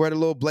 They wear the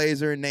little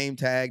blazer and name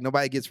tag.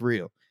 Nobody gets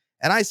real.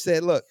 And I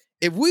said, look,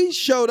 if we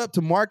showed up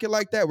to market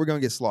like that, we're going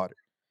to get slaughtered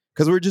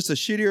because we're just a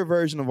shittier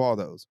version of all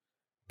those.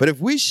 But if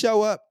we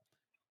show up,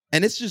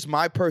 and it's just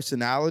my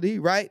personality,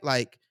 right?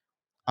 Like,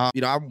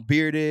 I'm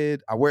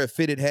bearded. I wear a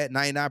fitted hat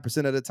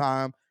 99% of the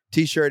time,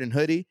 t-shirt and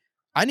hoodie.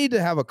 I need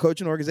to have a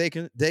coaching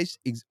organization.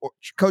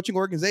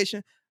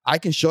 I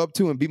can show up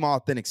to and be my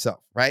authentic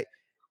self, right?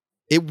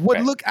 It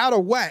would look out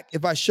of whack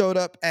if I showed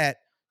up at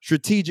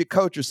Strategic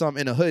Coach or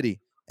something in a hoodie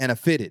and a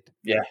fitted,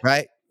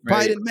 right?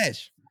 Probably didn't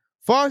mesh.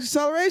 Flawless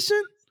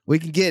Acceleration, we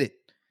can get it,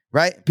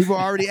 right? People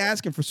are already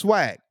asking for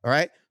swag, all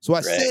right? So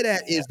I say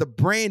that is the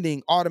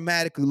branding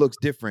automatically looks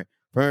different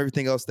from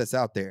everything else that's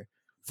out there.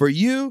 For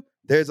you,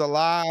 there's a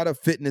lot of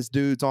fitness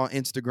dudes on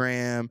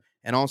Instagram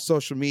and on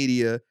social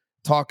media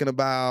talking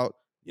about,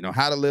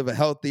 how to live a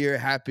healthier,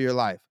 happier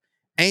life.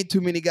 Ain't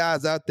too many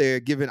guys out there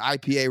giving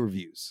IPA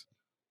reviews,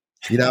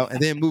 and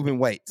then moving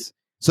weights.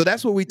 So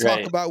that's what we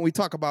talk about when we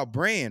talk about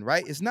brand,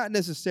 right? It's not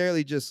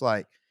necessarily just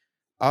like,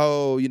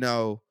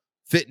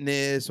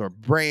 fitness or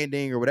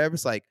branding or whatever.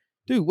 It's like,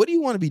 dude, what do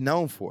you want to be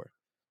known for?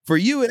 For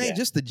you, it ain't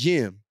just the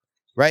gym,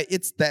 right?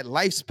 It's that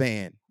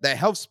lifespan, that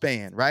health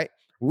span, right?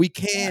 We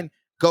can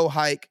go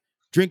hike,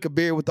 drink a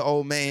beer with the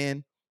old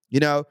man,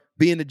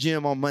 be in the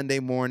gym on Monday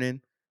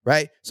morning,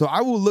 right? So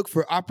I will look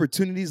for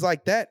opportunities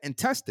like that and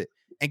test it.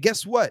 And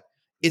guess what?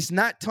 It's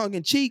not tongue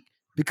in cheek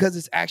because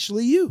it's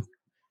actually you.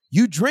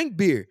 You drink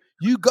beer.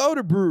 You go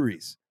to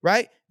breweries,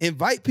 right?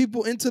 Invite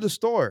people into the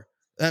store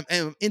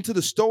and into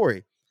the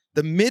story.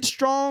 The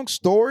Midstrong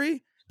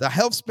story, the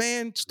health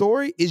span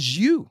story is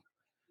you,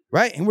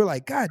 right? And we're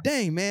like, God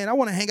dang, man, I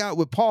want to hang out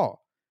with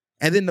Paul.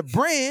 And then the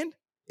brand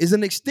is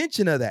an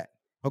extension of that,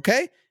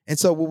 okay? And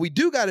so what we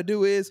do got to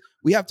do is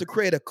we have to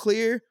create a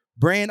clear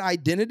brand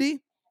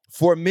identity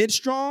for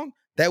Midstrong.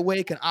 That way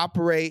it can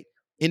operate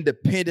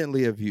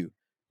independently of you.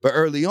 But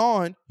early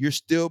on, you're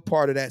still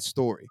part of that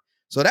story.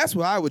 So that's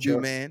what I would do,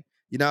 man.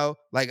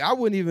 I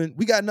wouldn't even,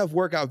 we got enough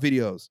workout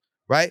videos,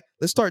 right?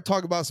 Let's start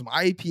talking about some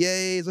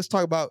IPAs. Let's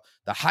talk about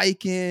the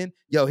hiking.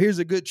 Yo, here's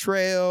a good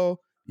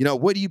trail.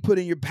 What do you put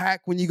in your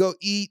pack when you go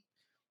eat?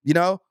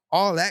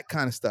 All that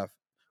kind of stuff.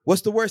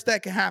 What's the worst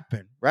that can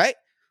happen, right?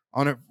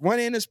 On one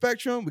end of the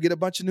spectrum, we get a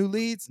bunch of new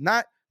leads.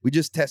 Not, we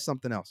just test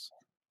something else.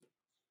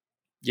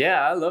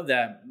 Yeah, I love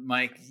that,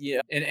 Mike.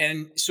 Yeah.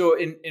 And so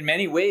in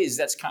many ways,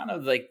 that's kind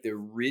of like the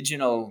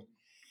original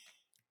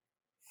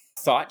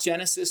thought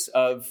genesis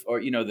of,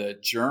 the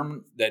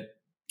germ that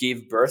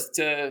gave birth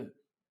to,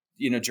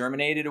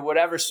 germinated or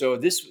whatever. So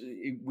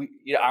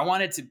I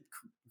wanted to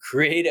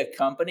create a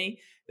company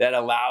that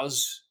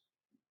allows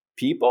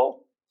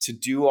people to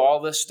do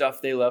all the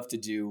stuff they love to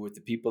do with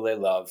the people they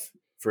love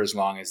for as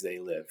long as they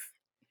live.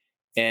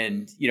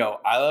 And,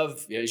 I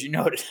love, as you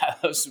noted, I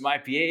love some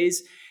IPAs,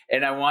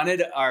 and I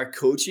wanted our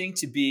coaching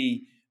to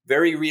be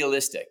very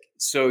realistic.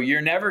 So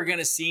you're never going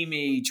to see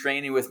me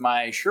training with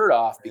my shirt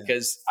off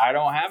because I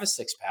don't have a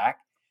six pack,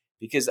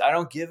 because I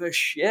don't give a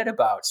shit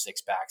about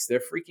six packs. They're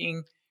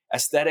freaking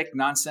aesthetic,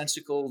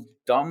 nonsensical,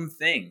 dumb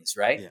things,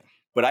 right? Yeah.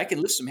 But I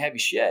can lift some heavy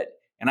shit,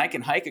 and I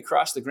can hike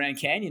across the Grand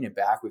Canyon and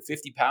back with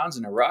 50 pounds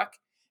in a ruck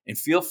and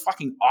feel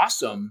fucking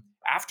awesome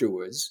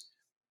afterwards.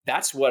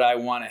 That's what I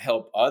want to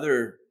help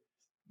other,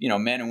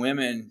 men and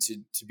women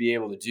to be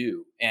able to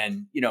do.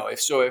 And,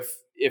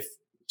 if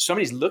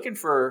somebody's looking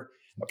for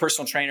a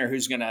personal trainer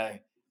who's going to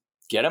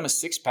get them a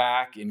six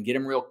pack and get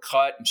them real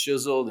cut and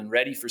chiseled and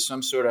ready for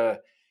some sort of,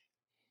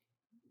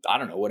 I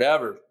don't know,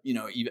 whatever,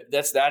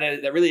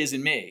 that really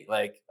isn't me.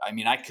 Like, I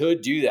mean, I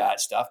could do that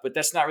stuff, but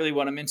that's not really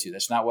what I'm into.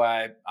 That's not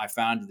why I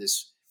found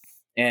this.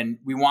 And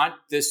we want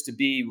this to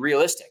be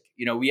realistic.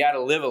 We got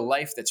to live a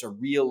life that's a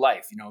real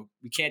life.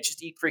 We can't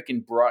just eat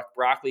freaking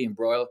broccoli and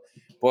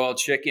boiled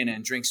chicken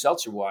and drink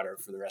seltzer water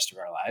for the rest of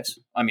our lives.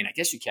 I mean, I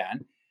guess you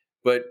can,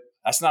 but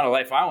that's not a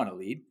life I want to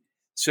lead.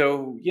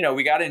 So,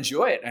 we got to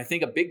enjoy it. And I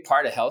think a big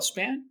part of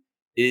HealthSpan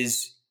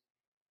is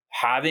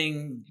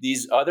having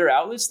these other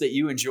outlets that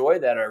you enjoy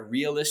that are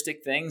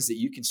realistic things that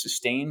you can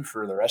sustain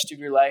for the rest of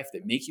your life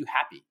that make you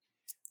happy.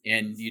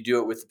 And you do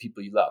it with the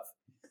people you love.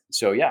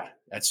 So yeah,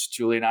 that's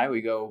Julie and I.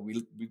 We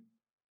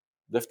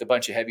lift a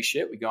bunch of heavy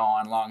shit. We go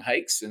on long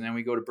hikes, and then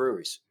we go to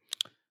breweries.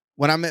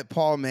 When I met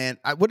Paul, man,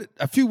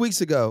 a few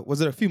weeks ago,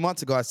 was it a few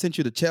months ago, I sent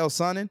you the Chael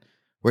Sonnen,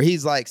 where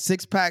he's like,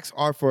 six packs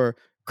are for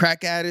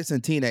crack addicts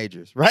and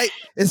teenagers, right?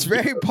 It's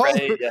very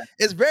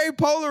It's very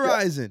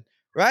polarizing,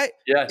 right?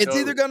 Yeah, it's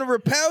either going to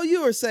repel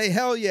you or say,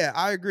 hell yeah,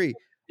 I agree.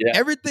 Yeah.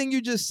 Everything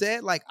you just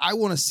said, like, I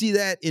want to see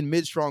that in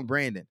Midstrong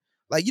branding.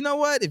 Like, you know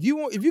what? If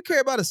you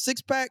care about a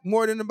six pack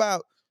more than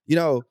about,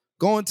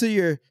 going to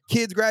your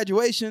kid's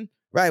graduation,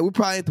 right? We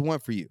probably ain't the one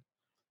for you.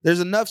 There's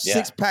enough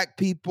six pack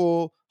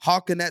people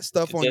hawking that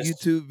stuff on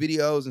YouTube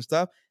videos and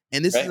stuff.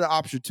 And this is an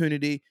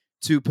opportunity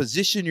to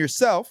position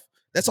yourself.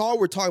 That's all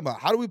we're talking about.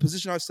 How do we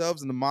position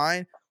ourselves in the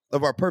mind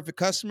of our perfect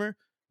customer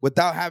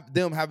without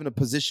them having to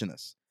position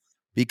us?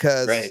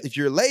 Because if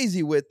you're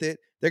lazy with it,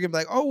 they're going to be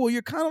like, oh, well,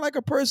 you're kind of like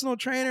a personal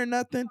trainer,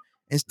 nothing.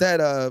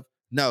 Instead of,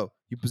 no,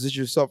 you position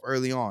yourself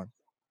early on.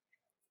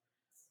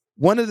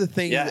 One of the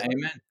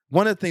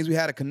things we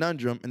had a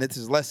conundrum, and this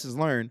is lessons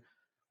learned.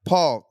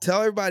 Paul, tell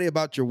everybody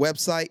about your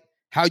website,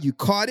 how you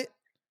caught it,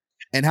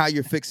 and how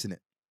you're fixing it.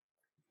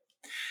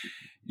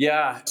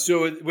 Yeah.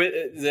 So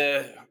with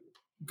the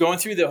going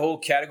through the whole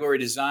category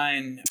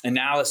design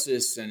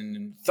analysis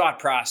and thought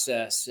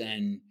process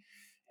and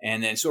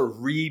then sort of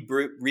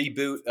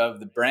reboot of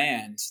the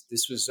brand.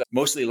 This was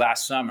mostly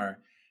last summer.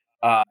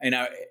 And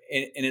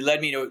it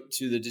led me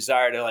to the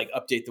desire to like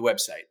update the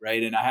website.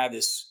 Right. And I had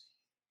this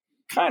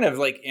kind of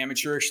like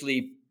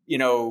amateurishly,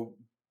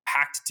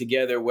 hacked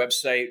together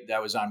website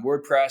that was on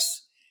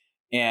WordPress.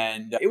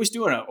 And it was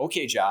doing an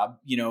okay job.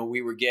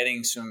 We were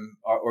getting some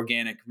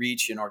organic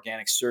reach and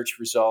organic search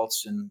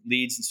results and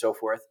leads and so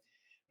forth.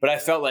 But I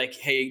felt like,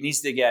 hey, it needs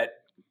to get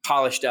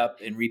polished up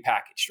and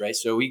repackaged, right?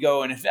 So we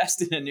go and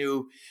invest in a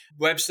new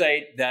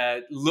website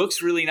that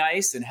looks really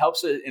nice and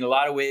helps in a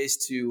lot of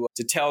ways to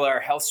tell our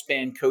health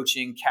span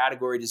coaching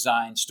category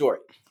design story.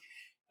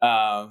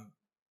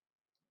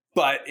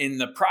 But in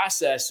the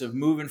process of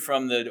moving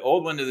from the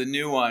old one to the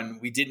new one,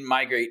 we didn't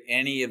migrate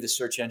any of the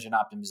search engine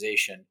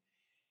optimization.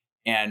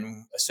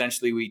 And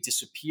essentially we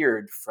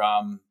disappeared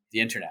from the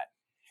internet.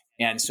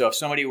 And so if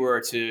somebody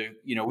were to,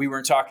 we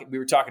were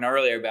talking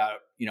earlier about,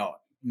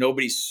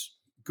 nobody's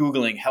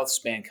Googling health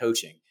span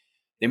coaching.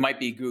 They might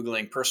be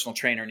Googling personal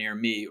trainer near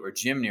me or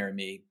gym near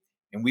me.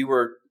 And we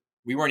weren't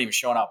even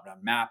showing up on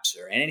maps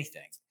or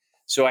anything.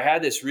 So I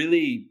had this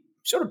really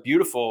sort of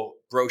beautiful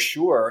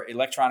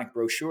electronic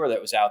brochure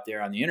that was out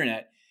there on the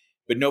internet,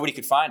 but nobody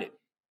could find it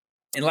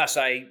unless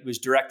I was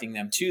directing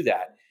them to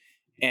that.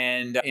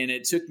 And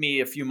it took me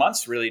a few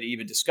months really to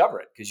even discover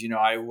it because,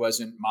 I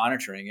wasn't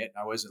monitoring it.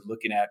 I wasn't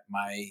looking at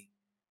my,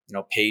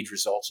 page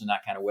results and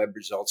that kind of web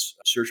results,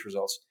 search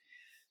results.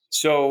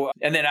 So,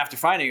 and then after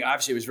finding it,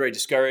 obviously I was very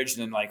discouraged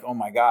and like, oh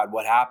my God,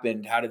 what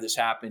happened? How did this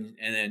happen?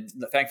 And then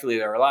thankfully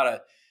there are a lot of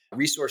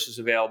resources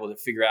available to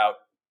figure out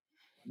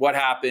what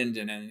happened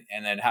and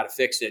then how to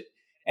fix it.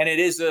 And it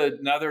is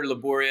another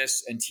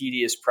laborious and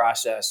tedious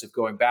process of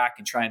going back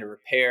and trying to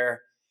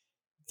repair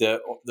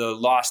the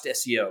lost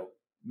SEO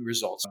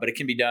results, but it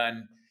can be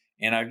done.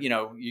 And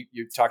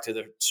you talk to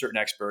the certain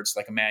experts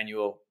like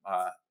Emmanuel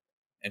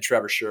and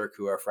Trevor Shirk,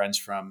 who are friends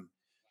from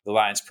the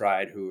Lion's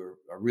Pride, who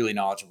are really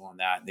knowledgeable on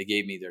that. And they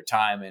gave me their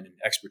time and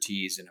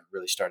expertise, and it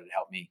really started to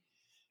help me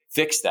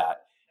fix that.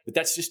 But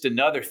that's just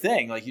another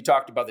thing. Like you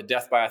talked about the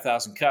death by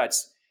 1,000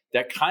 cuts,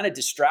 that kind of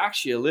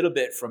distracts you a little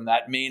bit from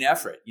that main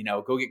effort.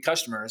 Go get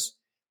customers.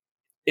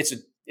 It's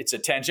a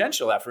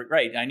tangential effort,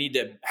 right? I need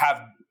to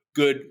have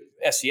good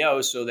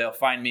SEO so they'll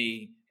find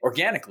me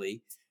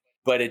organically,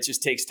 but it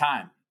just takes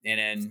time. And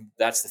then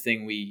that's the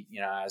thing we,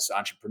 as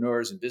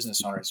entrepreneurs and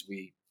business owners,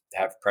 we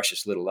have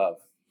precious little of.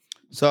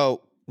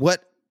 So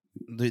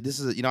this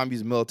is, I'm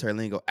using military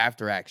lingo,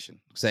 after action.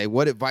 Say,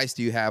 what advice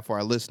do you have for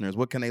our listeners?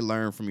 What can they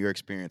learn from your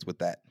experience with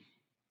that?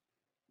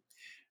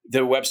 The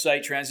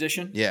website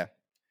transition? Yeah.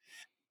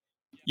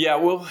 Yeah,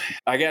 well,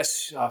 I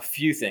guess a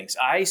few things.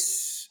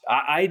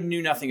 I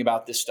knew nothing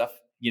about this stuff,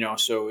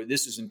 so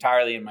this is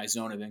entirely in my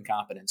zone of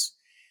incompetence.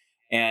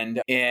 And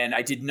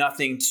I did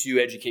nothing to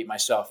educate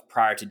myself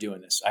prior to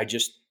doing this. I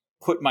just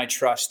put my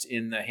trust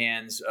in the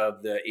hands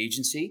of the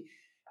agency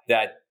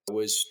that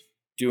was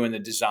doing the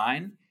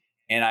design.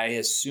 And I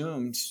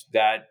assumed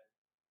that,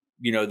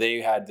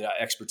 they had the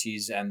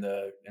expertise and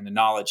the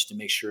knowledge to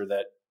make sure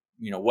that,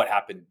 what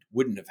happened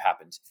wouldn't have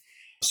happened.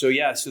 So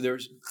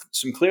there's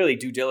some clearly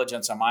due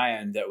diligence on my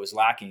end that was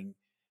lacking.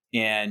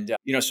 And,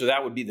 so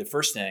that would be the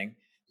first thing.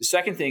 The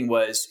second thing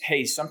was,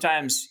 hey,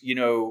 sometimes,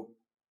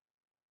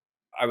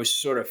 I was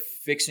sort of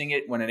fixing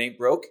it when it ain't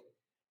broke.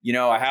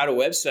 I had a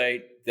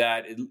website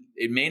that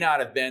it may not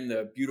have been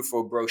the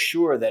beautiful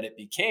brochure that it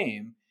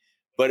became,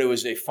 but it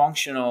was a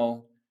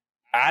functional,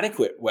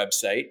 adequate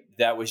website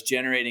that was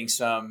generating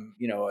some,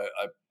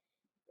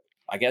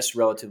 I guess,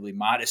 relatively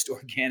modest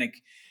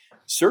organic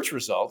search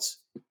results.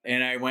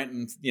 And I went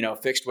and,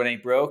 fixed what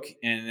ain't broke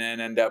and then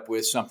end up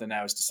with something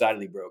that was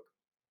decidedly broke.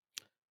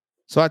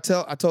 So I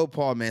told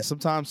Paul, man,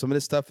 sometimes some of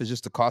this stuff is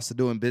just the cost of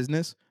doing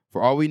business.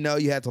 For all we know,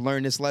 you had to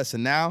learn this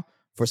lesson now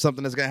for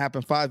something that's going to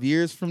happen 5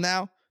 years from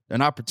now,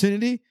 an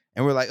opportunity.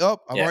 And we're like, oh,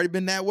 I've already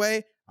been that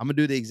way. I'm going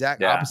to do the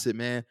exact opposite,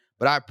 man.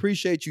 But I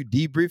appreciate you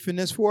debriefing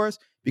this for us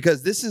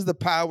because this is the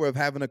power of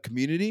having a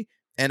community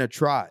and a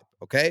tribe,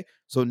 okay?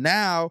 So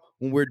now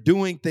when we're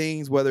doing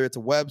things, whether it's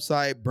a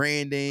website,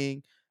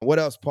 branding, what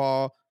else,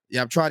 Paul?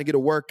 Yeah, I'm trying to get a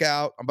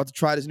workout. I'm about to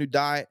try this new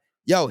diet.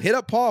 Yo, hit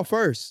up Paul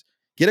first.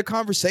 Get a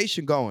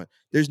conversation going.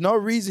 There's no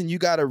reason you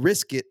got to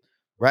risk it,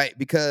 right?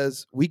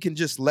 Because we can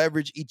just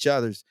leverage each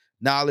other's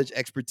knowledge,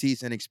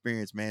 expertise, and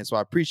experience, man. So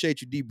I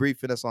appreciate you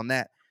debriefing us on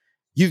that.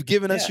 You've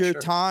given us your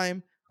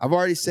time. I've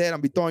already said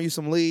I'm be throwing you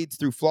some leads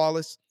through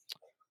Flawless.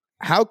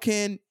 How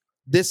can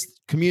this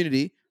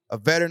community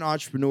of veteran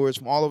entrepreneurs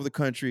from all over the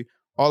country,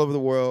 all over the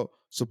world,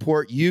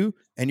 support you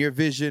and your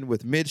vision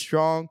with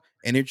Midstrong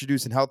and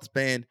introducing health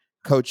span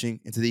coaching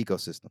into the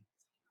ecosystem?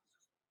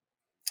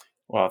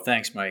 Well,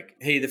 thanks, Mike.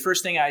 Hey, the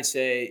first thing I'd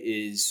say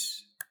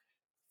is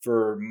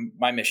for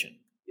my mission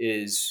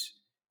is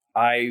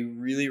I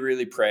really,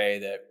 really pray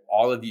that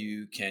all of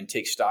you can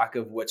take stock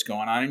of what's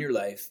going on in your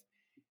life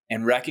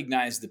and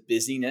recognize the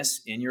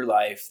busyness in your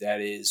life that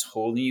is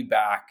holding you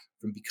back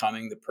from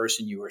becoming the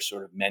person you are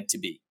sort of meant to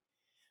be.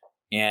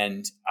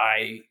 And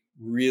I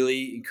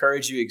really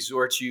encourage you,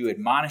 exhort you,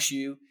 admonish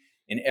you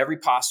in every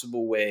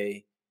possible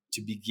way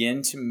to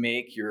begin to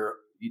make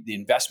the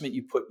investment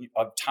you put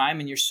of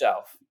time in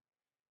yourself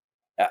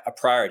a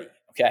priority.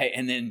 Okay.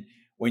 And then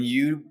when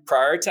you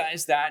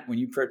prioritize that, when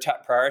you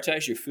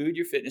prioritize your food,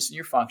 your fitness, and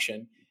your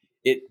function,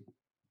 it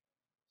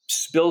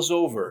spills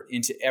over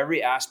into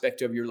every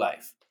aspect of your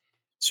life.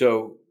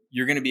 So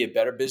you're going to be a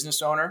better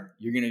business owner.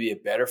 You're going to be a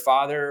better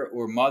father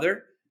or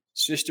mother,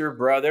 sister,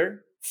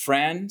 brother,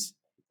 friend,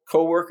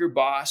 coworker,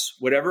 boss,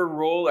 whatever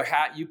role or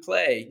hat you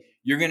play,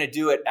 you're going to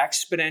do it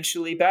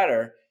exponentially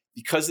better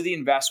because of the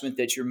investment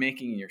that you're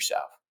making in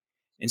yourself.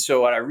 And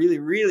so what I really,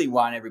 really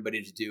want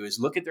everybody to do is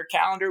look at their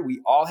calendar.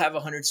 We all have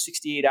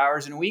 168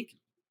 hours in a week.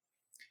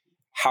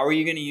 How are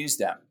you going to use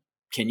them?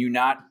 Can you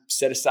not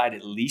set aside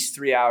at least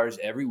 3 hours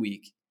every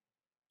week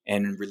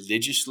and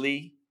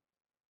religiously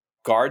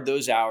guard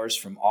those hours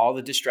from all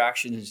the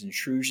distractions and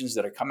intrusions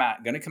that are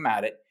going to come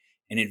at it,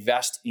 and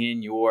invest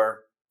in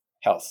your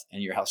health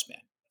and your health span?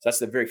 So that's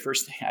the very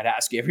first thing I'd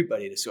ask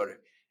everybody to sort of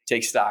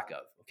take stock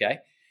of. Okay.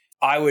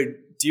 I would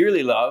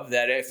dearly love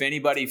that if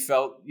anybody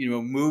felt,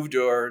 moved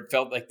or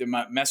felt like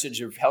the message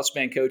of health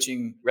span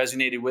coaching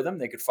resonated with them,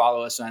 they could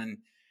follow us on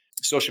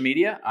social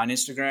media. On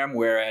Instagram,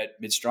 we're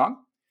at Midstrong,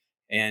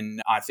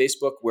 and on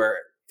Facebook, we're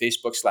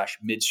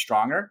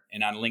Facebook.com/Midstronger,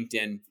 and on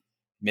LinkedIn,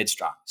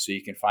 Midstrong. So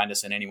you can find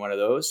us on any one of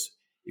those.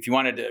 If you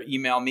wanted to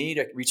email me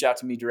to reach out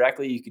to me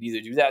directly, you could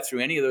either do that through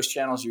any of those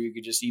channels, or you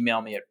could just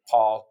email me at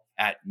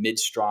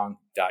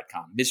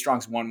paul@midstrong.com.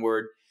 Midstrong's one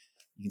word.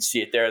 You can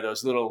see it there.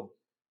 Those little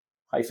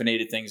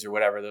hyphenated things or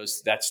whatever,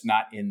 that's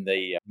not in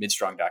the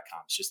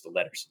midstrong.com. It's just the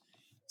letters.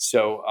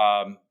 So,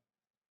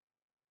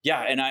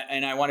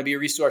 and I want to be a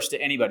resource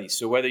to anybody.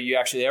 So whether you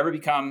actually ever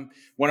become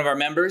one of our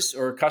members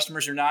or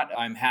customers or not,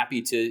 I'm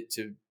happy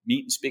to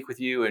meet and speak with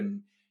you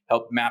and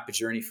help map a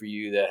journey for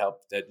you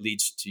that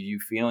leads to you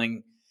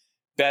feeling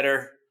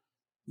better,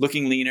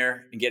 looking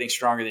leaner, and getting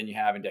stronger than you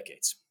have in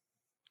decades.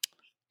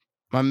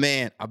 My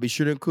man, I'll be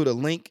sure to include a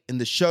link in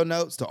the show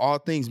notes to all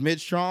things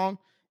Midstrong.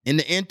 In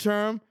the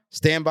interim,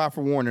 stand by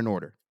for warning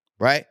order,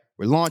 right?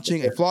 We're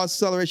launching a Flawless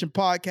Acceleration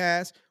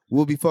podcast.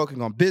 We'll be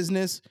focusing on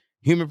business,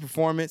 human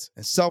performance,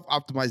 and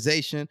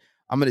self-optimization.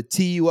 I'm going to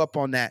tee you up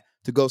on that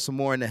to go some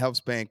more into health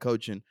span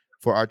coaching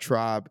for our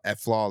tribe at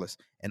Flawless.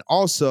 And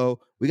also,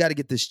 we got to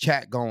get this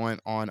chat going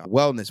on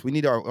wellness. We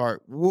need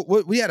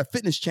we had a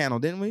fitness channel,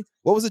 didn't we?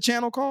 What was the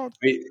channel called?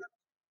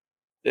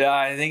 Yeah,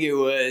 I think it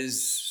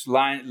was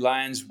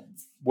Lions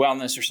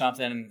Wellness or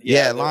something.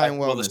 Yeah, Lion Wellness.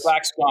 Well, the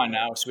Slack's gone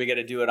now, so we got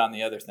to do it on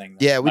the other thing.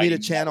 Yeah, we need a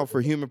channel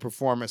for human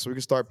performance so we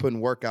can start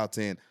putting workouts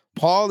in.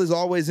 Paul is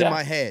always in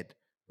my head,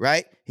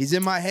 right? He's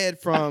in my head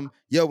from,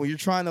 when you're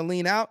trying to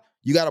lean out,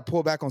 you got to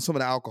pull back on some of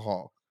the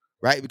alcohol,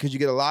 right? Because you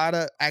get a lot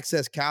of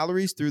excess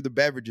calories through the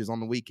beverages on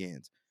the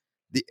weekends.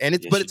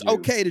 But it's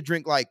okay to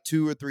drink like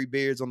 2 or 3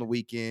 beers on the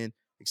weekend,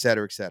 et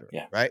cetera,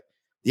 right?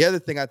 The other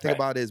thing I think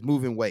about is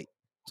moving weight.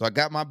 So I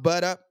got my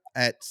butt up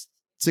at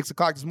 6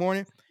 o'clock this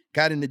morning,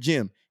 got in the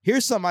gym.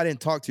 Here's something I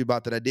didn't talk to you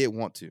about that I did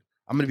want to.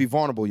 I'm going to be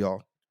vulnerable,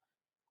 y'all.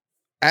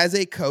 As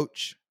a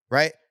coach,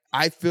 right,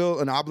 I feel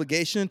an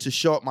obligation to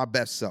show up my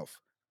best self,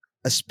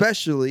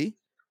 especially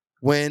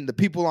when the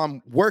people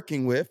I'm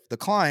working with, the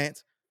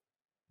clients,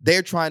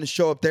 they're trying to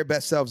show up their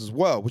best selves as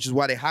well, which is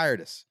why they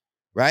hired us,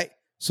 right?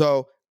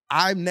 So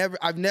I've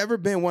never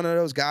been one of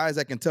those guys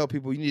that can tell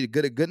people you need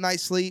a good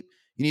night's sleep,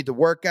 you need to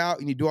work out,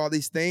 you need to do all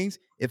these things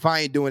if I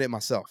ain't doing it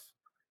myself,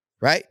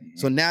 right? Mm-hmm.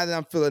 So now that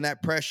I'm feeling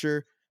that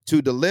pressure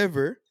to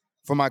deliver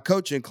for my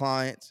coaching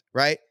clients,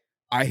 right,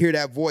 I hear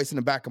that voice in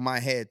the back of my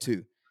head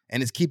too,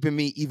 and it's keeping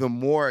me even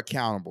more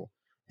accountable.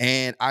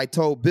 And I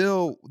told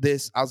Bill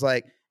this, I was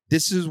like,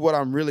 this is what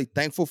I'm really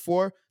thankful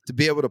for, to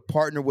be able to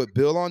partner with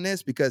Bill on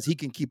this, because he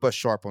can keep us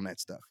sharp on that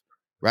stuff,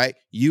 right?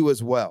 You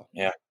as well.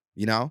 Yeah.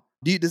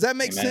 Does that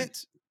make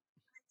sense?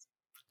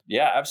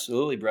 Yeah,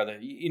 absolutely, brother.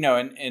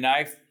 And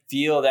I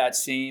feel that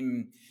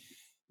same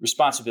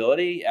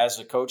responsibility as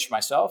a coach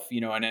myself,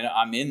 and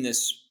I'm in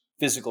this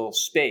physical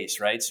space,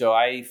 right? So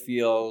I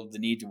feel the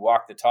need to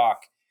walk the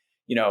talk,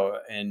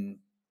 and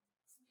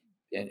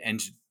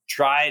to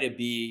try to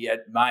be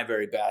at my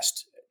very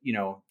best,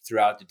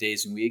 throughout the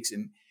days and weeks.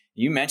 And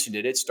you mentioned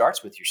it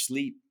starts with your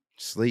sleep,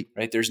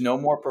 right? There's no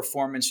more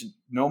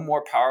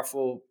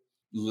powerful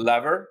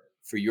lever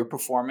for your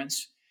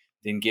performance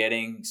than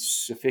getting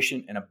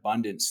sufficient and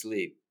abundant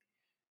sleep.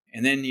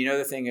 And then the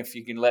other thing, if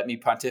you can let me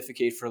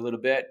pontificate for a little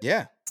bit,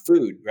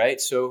 food,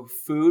 right? So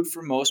food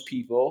for most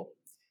people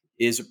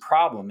is a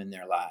problem in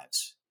their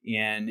lives,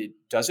 and it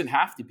doesn't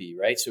have to be,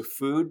 right? So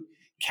food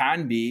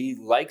can be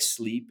like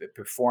sleep, a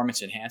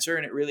performance enhancer,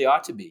 and it really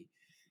ought to be.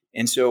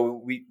 And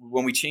so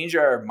when we change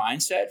our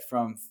mindset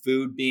from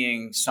food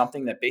being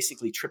something that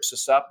basically trips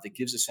us up, that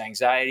gives us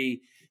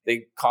anxiety, that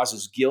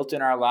causes guilt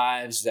in our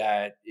lives,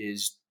 that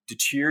is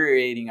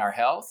deteriorating our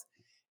health,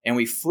 and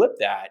we flip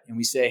that and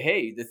we say,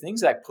 hey, the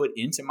things I put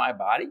into my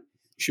body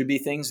should be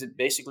things that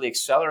basically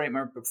accelerate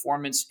my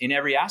performance in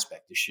every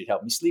aspect. They should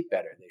help me sleep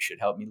better. They should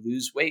help me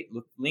lose weight,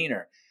 look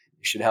leaner.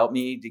 They should help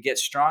me to get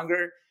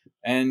stronger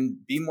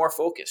and be more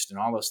focused and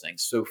all those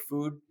things. So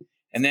food,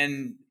 and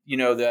then,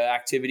 the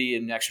activity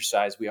and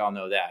exercise, we all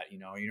know that, you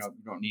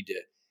don't need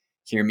to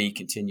hear me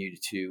continue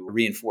to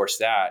reinforce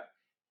that.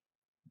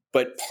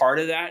 But part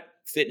of that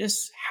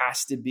fitness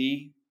has to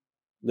be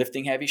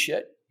lifting heavy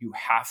shit. You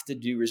have to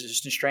do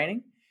resistance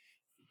training.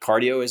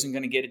 Cardio isn't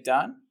going to get it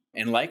done.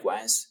 And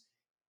likewise,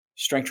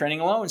 strength training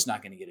alone is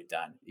not going to get it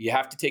done. You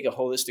have to take a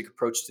holistic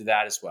approach to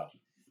that as well.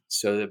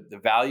 So the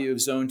value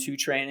of zone 2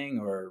 training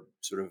or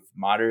sort of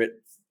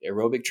moderate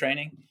aerobic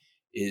training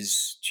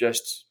is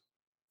just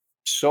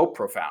so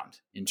profound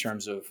in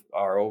terms of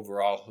our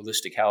overall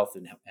holistic health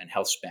and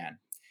health span.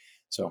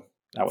 So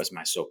that was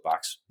my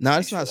soapbox. No,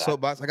 it's not a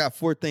soapbox. I got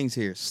 4 things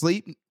here.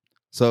 Sleep.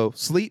 So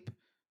sleep,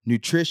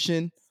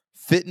 nutrition,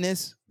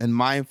 fitness, and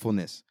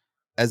mindfulness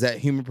as that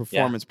human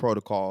performance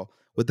protocol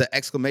with the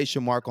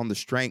exclamation mark on the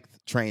strength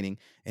training.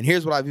 And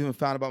here's what I've even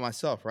found about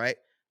myself, right?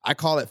 I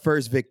call it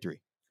first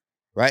victory,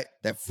 right?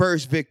 That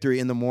first victory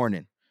in the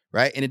morning,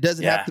 right? And it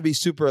doesn't have to be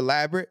super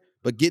elaborate,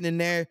 but getting in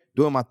there,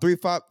 doing my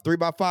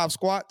 3x5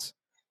 squats,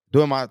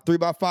 doing my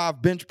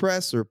 3x5 bench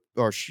press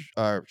or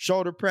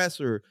shoulder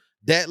press or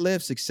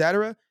deadlifts,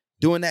 etc.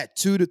 Doing that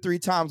 2 to 3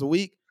 times a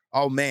week.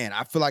 Oh man,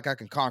 I feel like I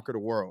can conquer the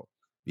world,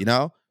 And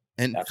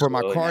Absolutely, for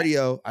my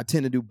cardio, I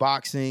tend to do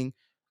boxing.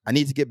 I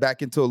need to get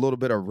back into a little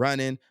bit of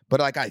running, but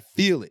like I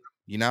feel it,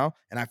 and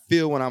I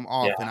feel when I'm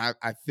off, and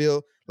I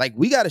feel like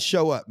we got to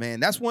show up, man.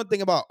 That's one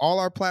thing about all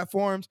our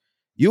platforms.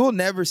 You will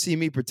never see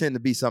me pretend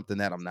to be something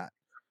that I'm not,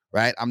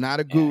 right? I'm not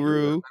a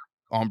guru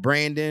on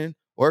branding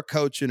or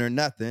coaching or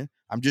nothing.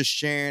 I'm just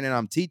sharing and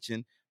I'm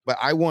teaching, but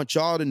I want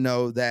y'all to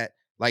know that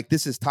like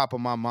this is top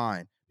of my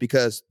mind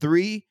because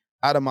 3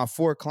 out of my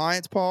 4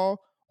 clients, Paul,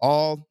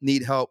 all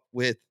need help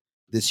with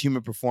this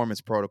human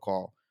performance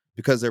protocol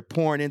because they're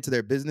pouring into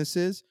their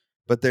businesses,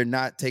 but they're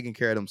not taking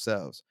care of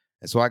themselves.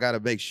 And so I got to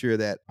make sure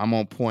that I'm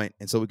on point.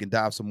 And so we can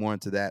dive some more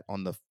into that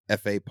on the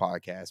FA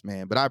podcast,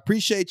 man. But I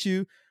appreciate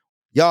you.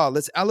 Y'all,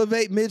 let's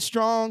elevate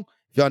Midstrong.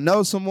 If y'all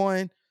know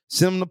someone,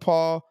 send them to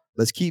Paul.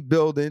 Let's keep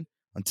building.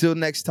 Until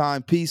next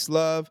time, peace,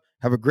 love.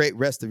 Have a great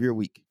rest of your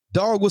week.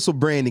 Dog Whistle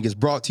Branding is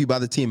brought to you by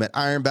the team at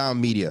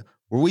Ironbound Media,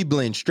 where we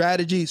blend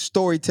strategy,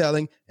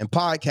 storytelling, and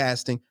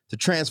podcasting to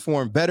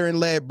transform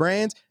veteran-led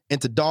brands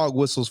into dog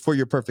whistles for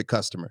your perfect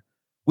customer.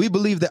 We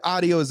believe that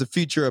audio is the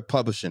future of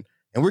publishing,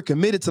 and we're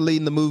committed to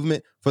leading the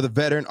movement for the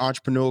veteran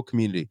entrepreneurial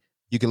community.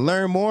 You can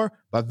learn more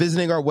by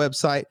visiting our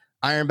website,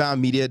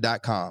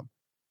 ironboundmedia.com.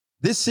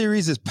 This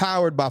series is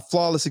powered by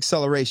Flawless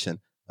Acceleration,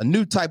 a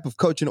new type of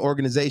coaching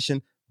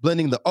organization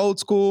blending the old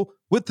school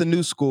with the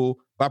new school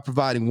by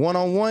providing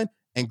one-on-one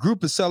and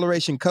group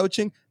acceleration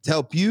coaching to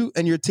help you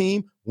and your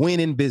team win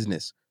in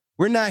business.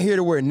 We're not here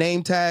to wear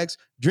name tags,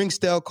 drink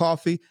stale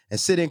coffee, and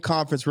sit in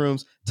conference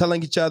rooms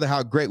telling each other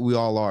how great we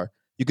all are.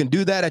 You can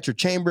do that at your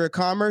Chamber of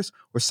Commerce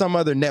or some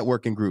other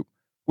networking group.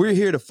 We're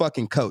here to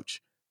fucking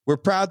coach. We're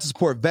proud to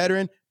support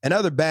veteran and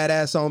other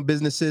badass-owned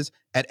businesses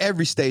at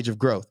every stage of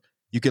growth.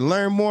 You can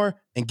learn more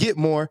and get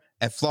more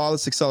at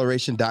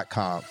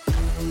flawlessacceleration.com.